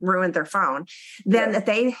kid ruined their phone, than that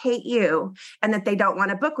they hate you and that they don't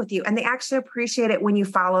want to book with you. And they actually appreciate it when you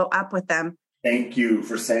follow up with them. Thank you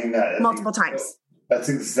for saying that. Multiple times. That's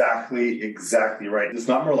exactly right. It's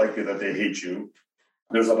not more likely that they hate you.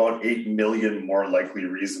 There's about 8 million more likely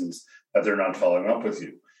reasons that they're not following up with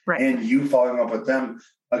you. Right. And you following up with them.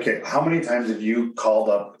 Okay, how many times have you called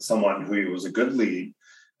up someone who was a good lead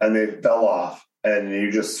and they fell off and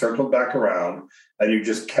you just circled back around and you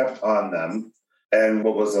just kept on them? And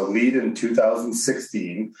what was a lead in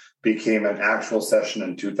 2016 became an actual session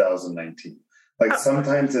in 2019. Like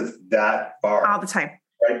sometimes it's that far. All the time.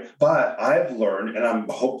 Right. But I've learned, and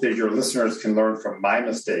I hope that your listeners can learn from my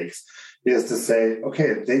mistakes, is to say,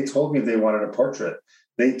 okay, they told me they wanted a portrait.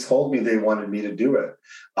 They told me they wanted me to do it.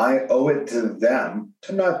 I owe it to them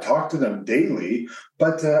to not talk to them daily,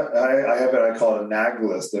 but I call it a nag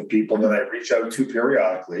list of people that I reach out to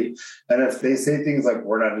periodically. And if they say things like,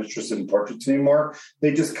 we're not interested in portraits anymore,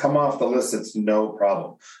 they just come off the list. It's no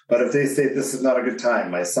problem. But if they say, this is not a good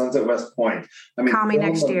time, my son's at West Point, call me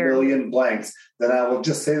next year, a million blanks, then I will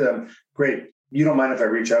just say to them, great. You don't mind if I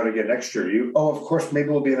reach out again next year? Of course, maybe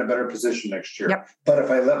we'll be in a better position next year. Yep. But if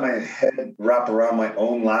I let my head wrap around my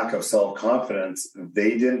own lack of self-confidence,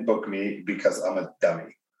 they didn't book me because I'm a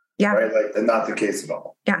dummy. Yeah. Right? Like, and not the case at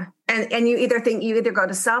all. Yeah. And you either go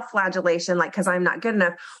to self-flagellation, like, because I'm not good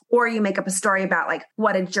enough, or you make up a story about like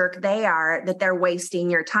what a jerk they are, that they're wasting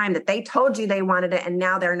your time, that they told you they wanted it and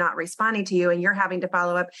now they're not responding to you and you're having to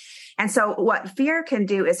follow up. And so what fear can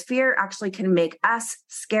do is fear actually can make us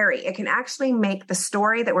scary. It can actually make the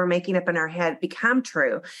story that we're making up in our head become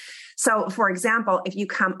true. So for example, if you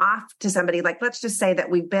come off to somebody, like, let's just say that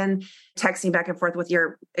we've been texting back and forth with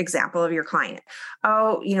your example of your client.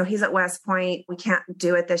 Oh, he's at West Point. We can't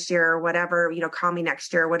do it this year or whatever, call me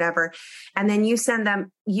next year or whatever. And then you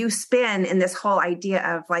spin in this whole idea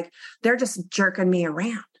of like, they're just jerking me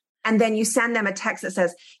around. And then you send them a text that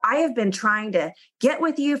says, I have been trying to get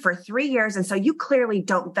with you for 3 years. And so you clearly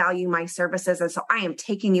don't value my services. And so I am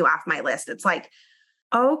taking you off my list. It's like,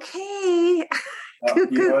 okay,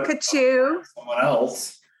 cuckoo. Someone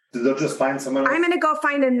else. They'll just find someone else. I'm going to go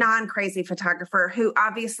find a non-crazy photographer who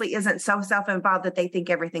obviously isn't so self-involved that they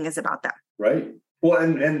think everything is about them. Right. Well,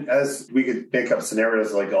 and as we could make up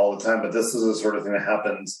scenarios like all the time, but this is the sort of thing that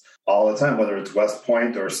happens all the time, whether it's West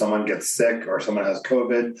Point or someone gets sick or someone has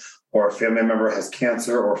COVID or a family member has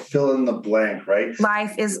cancer or fill in the blank, right?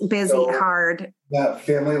 Life is busy, hard. Yeah,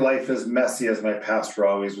 family life is messy, as my pastor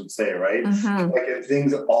always would say, right? Mm-hmm. Like if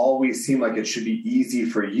things always seem like it should be easy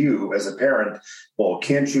for you as a parent, well,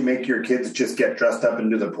 can't you make your kids just get dressed up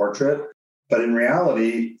and do the portrait? But in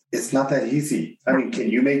reality, it's not that easy. I mean,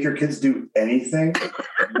 can you make your kids do anything?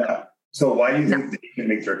 No. So why do you think that you can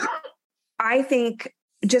make their kids? I think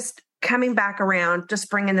just coming back around, just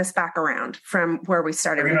bringing this back around from where we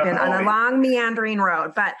started. We've been on a long meandering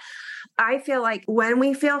road, but I feel like when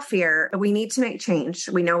we feel fear, we need to make change.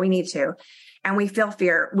 We know we need to. And we feel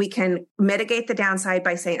fear, we can mitigate the downside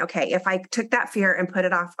by saying, okay, if I took that fear and put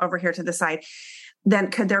it off over here to the side,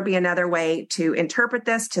 then could there be another way to interpret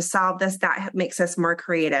this, to solve this? That makes us more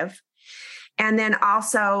creative. And then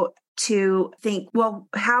also to think, well,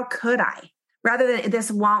 how could I? Rather than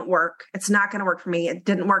this won't work, it's not going to work for me. It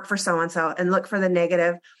didn't work for so-and-so, and look for the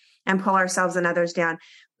negative and pull ourselves and others down.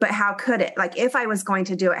 But how could it? Like if I was going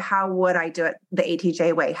to do it, how would I do it the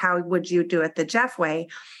ATJ way? How would you do it the Jeff way?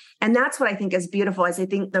 And that's what I think is beautiful, is I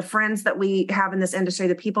think the friends that we have in this industry,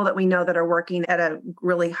 the people that we know that are working at a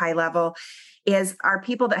really high level, are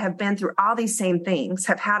people that have been through all these same things,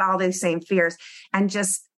 have had all these same fears, and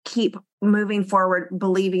just keep moving forward,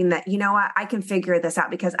 believing that, you know what, I can figure this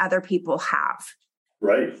out because other people have.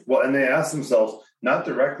 Right. Well, and they ask themselves, not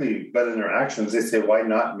directly, but in their actions, they say, why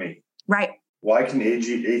not me? Right. Why can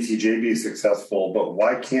ATJ be successful, but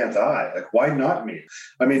why can't I? Like, why not me?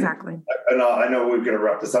 I mean, exactly. And I know we're going to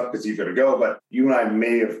wrap this up because you've got to go, but you and I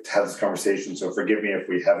may have had this conversation, so forgive me if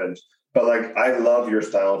we haven't. But like, I love your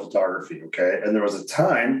style of photography, okay? And there was a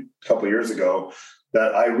time, a couple of years ago,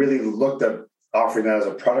 that I really looked at offering that as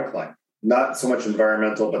a product line. Not so much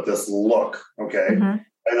environmental, but this look, okay? Mm-hmm.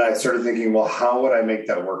 And I started thinking, well, how would I make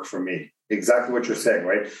that work for me? Exactly what you're saying,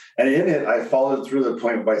 right? And in it, I followed through the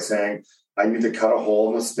point by saying, I need to cut a hole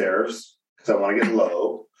in the stairs because I want to get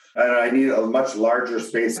low. And I need a much larger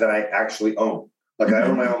space than I actually own. Like I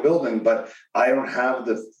own my own building, but I don't have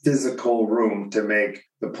the physical room to make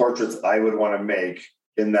the portraits I would want to make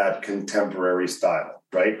in that contemporary style,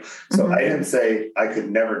 right? So I didn't say I could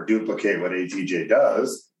never duplicate what ATJ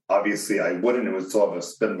does. Obviously, I wouldn't. It would still have a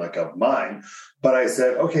spin like of mine. But I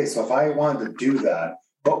said, okay, so if I wanted to do that,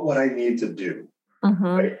 what would I need to do?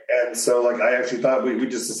 Right? And so like I actually thought we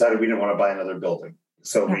just decided we didn't want to buy another building.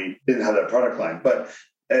 So we didn't have that product line.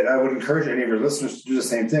 And I would encourage any of your listeners to do the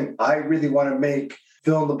same thing. I really want to make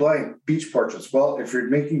fill in the blank beach portraits. Well, if you're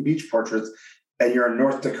making beach portraits and you're in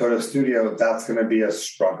North Dakota studio, that's going to be a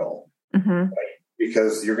struggle, right?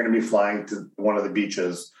 Because you're going to be flying to one of the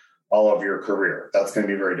beaches all of your career. That's going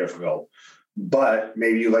to be very difficult. But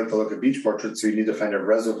maybe you like the look of beach portraits, so you need to find a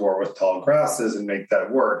reservoir with tall grasses and make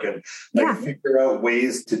that work and figure out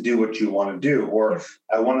ways to do what you want to do. Or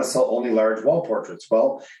I want to sell only large wall portraits.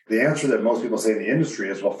 Well, the answer that most people say in the industry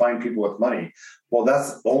is, well, find people with money. Well,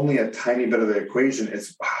 that's only a tiny bit of the equation.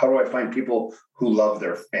 It's how do I find people who love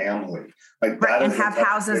their family? Like that and have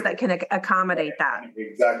houses that can accommodate that.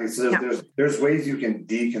 Exactly. So there's ways you can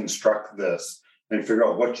deconstruct this and figure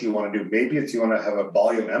out what you want to do. Maybe it's you want to have a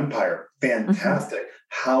volume empire. Fantastic.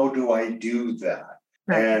 How do I do that?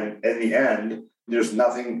 Right. And in the end, there's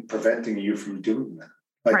nothing preventing you from doing that.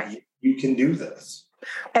 Like you can do this.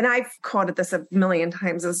 And I've quoted this a million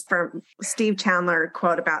times, is from Steve Chandler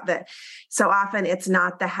quote about that. So often it's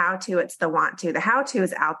not the how to, it's the want to. The how to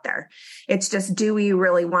is out there. It's just, do we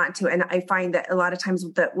really want to? And I find that a lot of times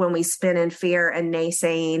that when we spin in fear and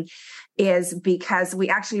naysaying is because we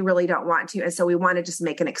actually really don't want to. And so we want to just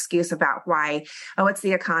make an excuse about why, oh, it's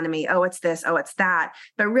the economy. Oh, it's this. Oh, it's that.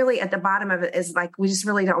 But really at the bottom of it is like, we just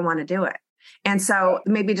really don't want to do it. And so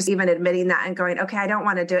maybe just even admitting that and going, okay, I don't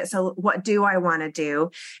want to do it. So what do I want to do?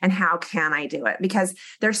 And how can I do it? Because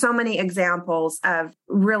there's so many examples of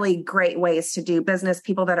really great ways to do business,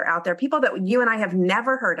 people that are out there, people that you and I have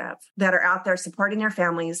never heard of, that are out there supporting their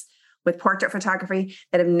families with portrait photography,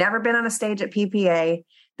 that have never been on a stage at PPA,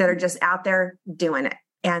 that are just out there doing it.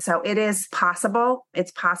 And so it is possible.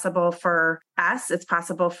 It's possible for us. It's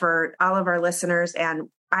possible for all of our listeners. And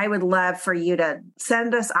I would love for you to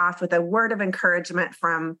send us off with a word of encouragement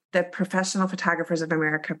from the Professional Photographers of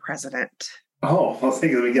America president. Oh, well,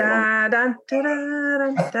 thank you. Let me get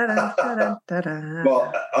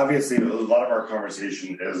Well, obviously, a lot of our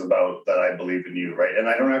conversation is about that I believe in you, right? And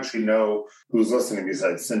I don't actually know who's listening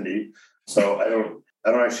besides Cindy. So I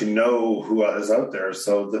don't actually know who is out there.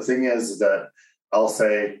 So the thing is that I'll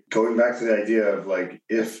say, going back to the idea of like,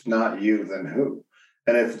 if not you, then who?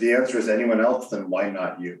 And if the answer is anyone else, then why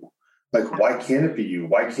not you? Like, why can't it be you?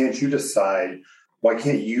 Why can't you decide? Why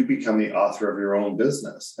can't you become the author of your own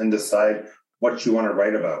business and decide what you want to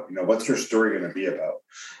write about? You know, what's your story going to be about?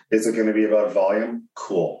 Is it going to be about volume?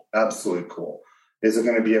 Cool. Absolutely cool. Is it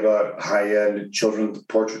going to be about high-end children's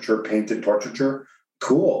portraiture, painted portraiture?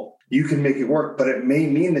 Cool. You can make it work, but it may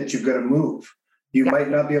mean that you've got to move. You might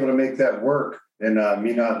not be able to make that work in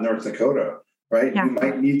Minot, North Dakota. right? You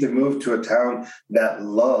might need to move to a town that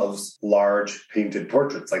loves large painted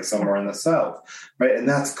portraits, like somewhere in the South, right? And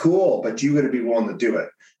that's cool, but you got to be willing to do it.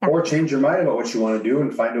 Or change your mind about what you want to do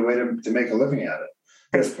and find a way to make a living at it.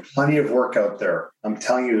 There's plenty of work out there. I'm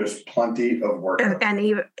telling you, there's plenty of work. And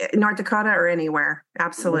even North Dakota or anywhere.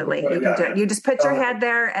 Absolutely. You just put your head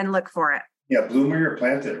there and look for it. Yeah, bloom where you're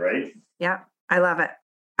planted, right? Yeah, I love it.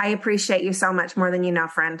 I appreciate you so much, more than you know,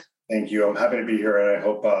 friend. Thank you. I'm happy to be here. And I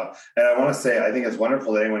hope, and I want to say, I think it's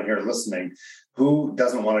wonderful that anyone here listening who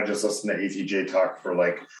doesn't want to just listen to ATJ talk for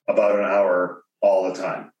like about an hour all the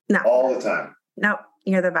time. No. All the time. No,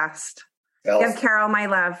 you're the best. Alice, give Carol my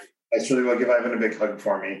love. I surely will. Give Ivan a big hug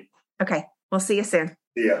for me. Okay. We'll see you soon.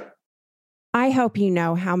 See ya. I hope you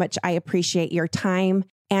know how much I appreciate your time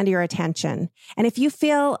and your attention. And if you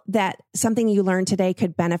feel that something you learned today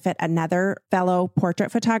could benefit another fellow portrait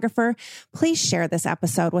photographer, please share this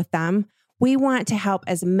episode with them. We want to help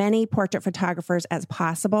as many portrait photographers as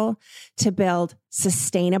possible to build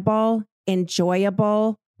sustainable,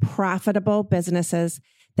 enjoyable, profitable businesses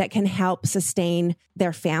that can help sustain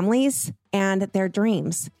their families and their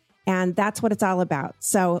dreams. And that's what it's all about.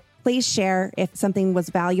 So please share if something was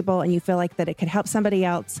valuable and you feel like that it could help somebody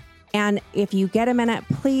else. And if you get a minute,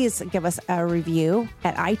 please give us a review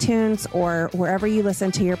at iTunes or wherever you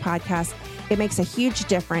listen to your podcast. It makes a huge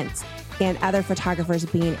difference in other photographers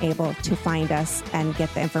being able to find us and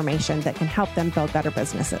get the information that can help them build better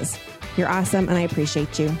businesses. You're awesome, and I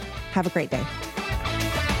appreciate you. Have a great day.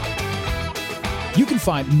 You can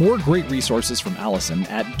find more great resources from Allison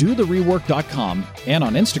at dotherework.com and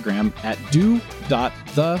on Instagram at do.the.rework.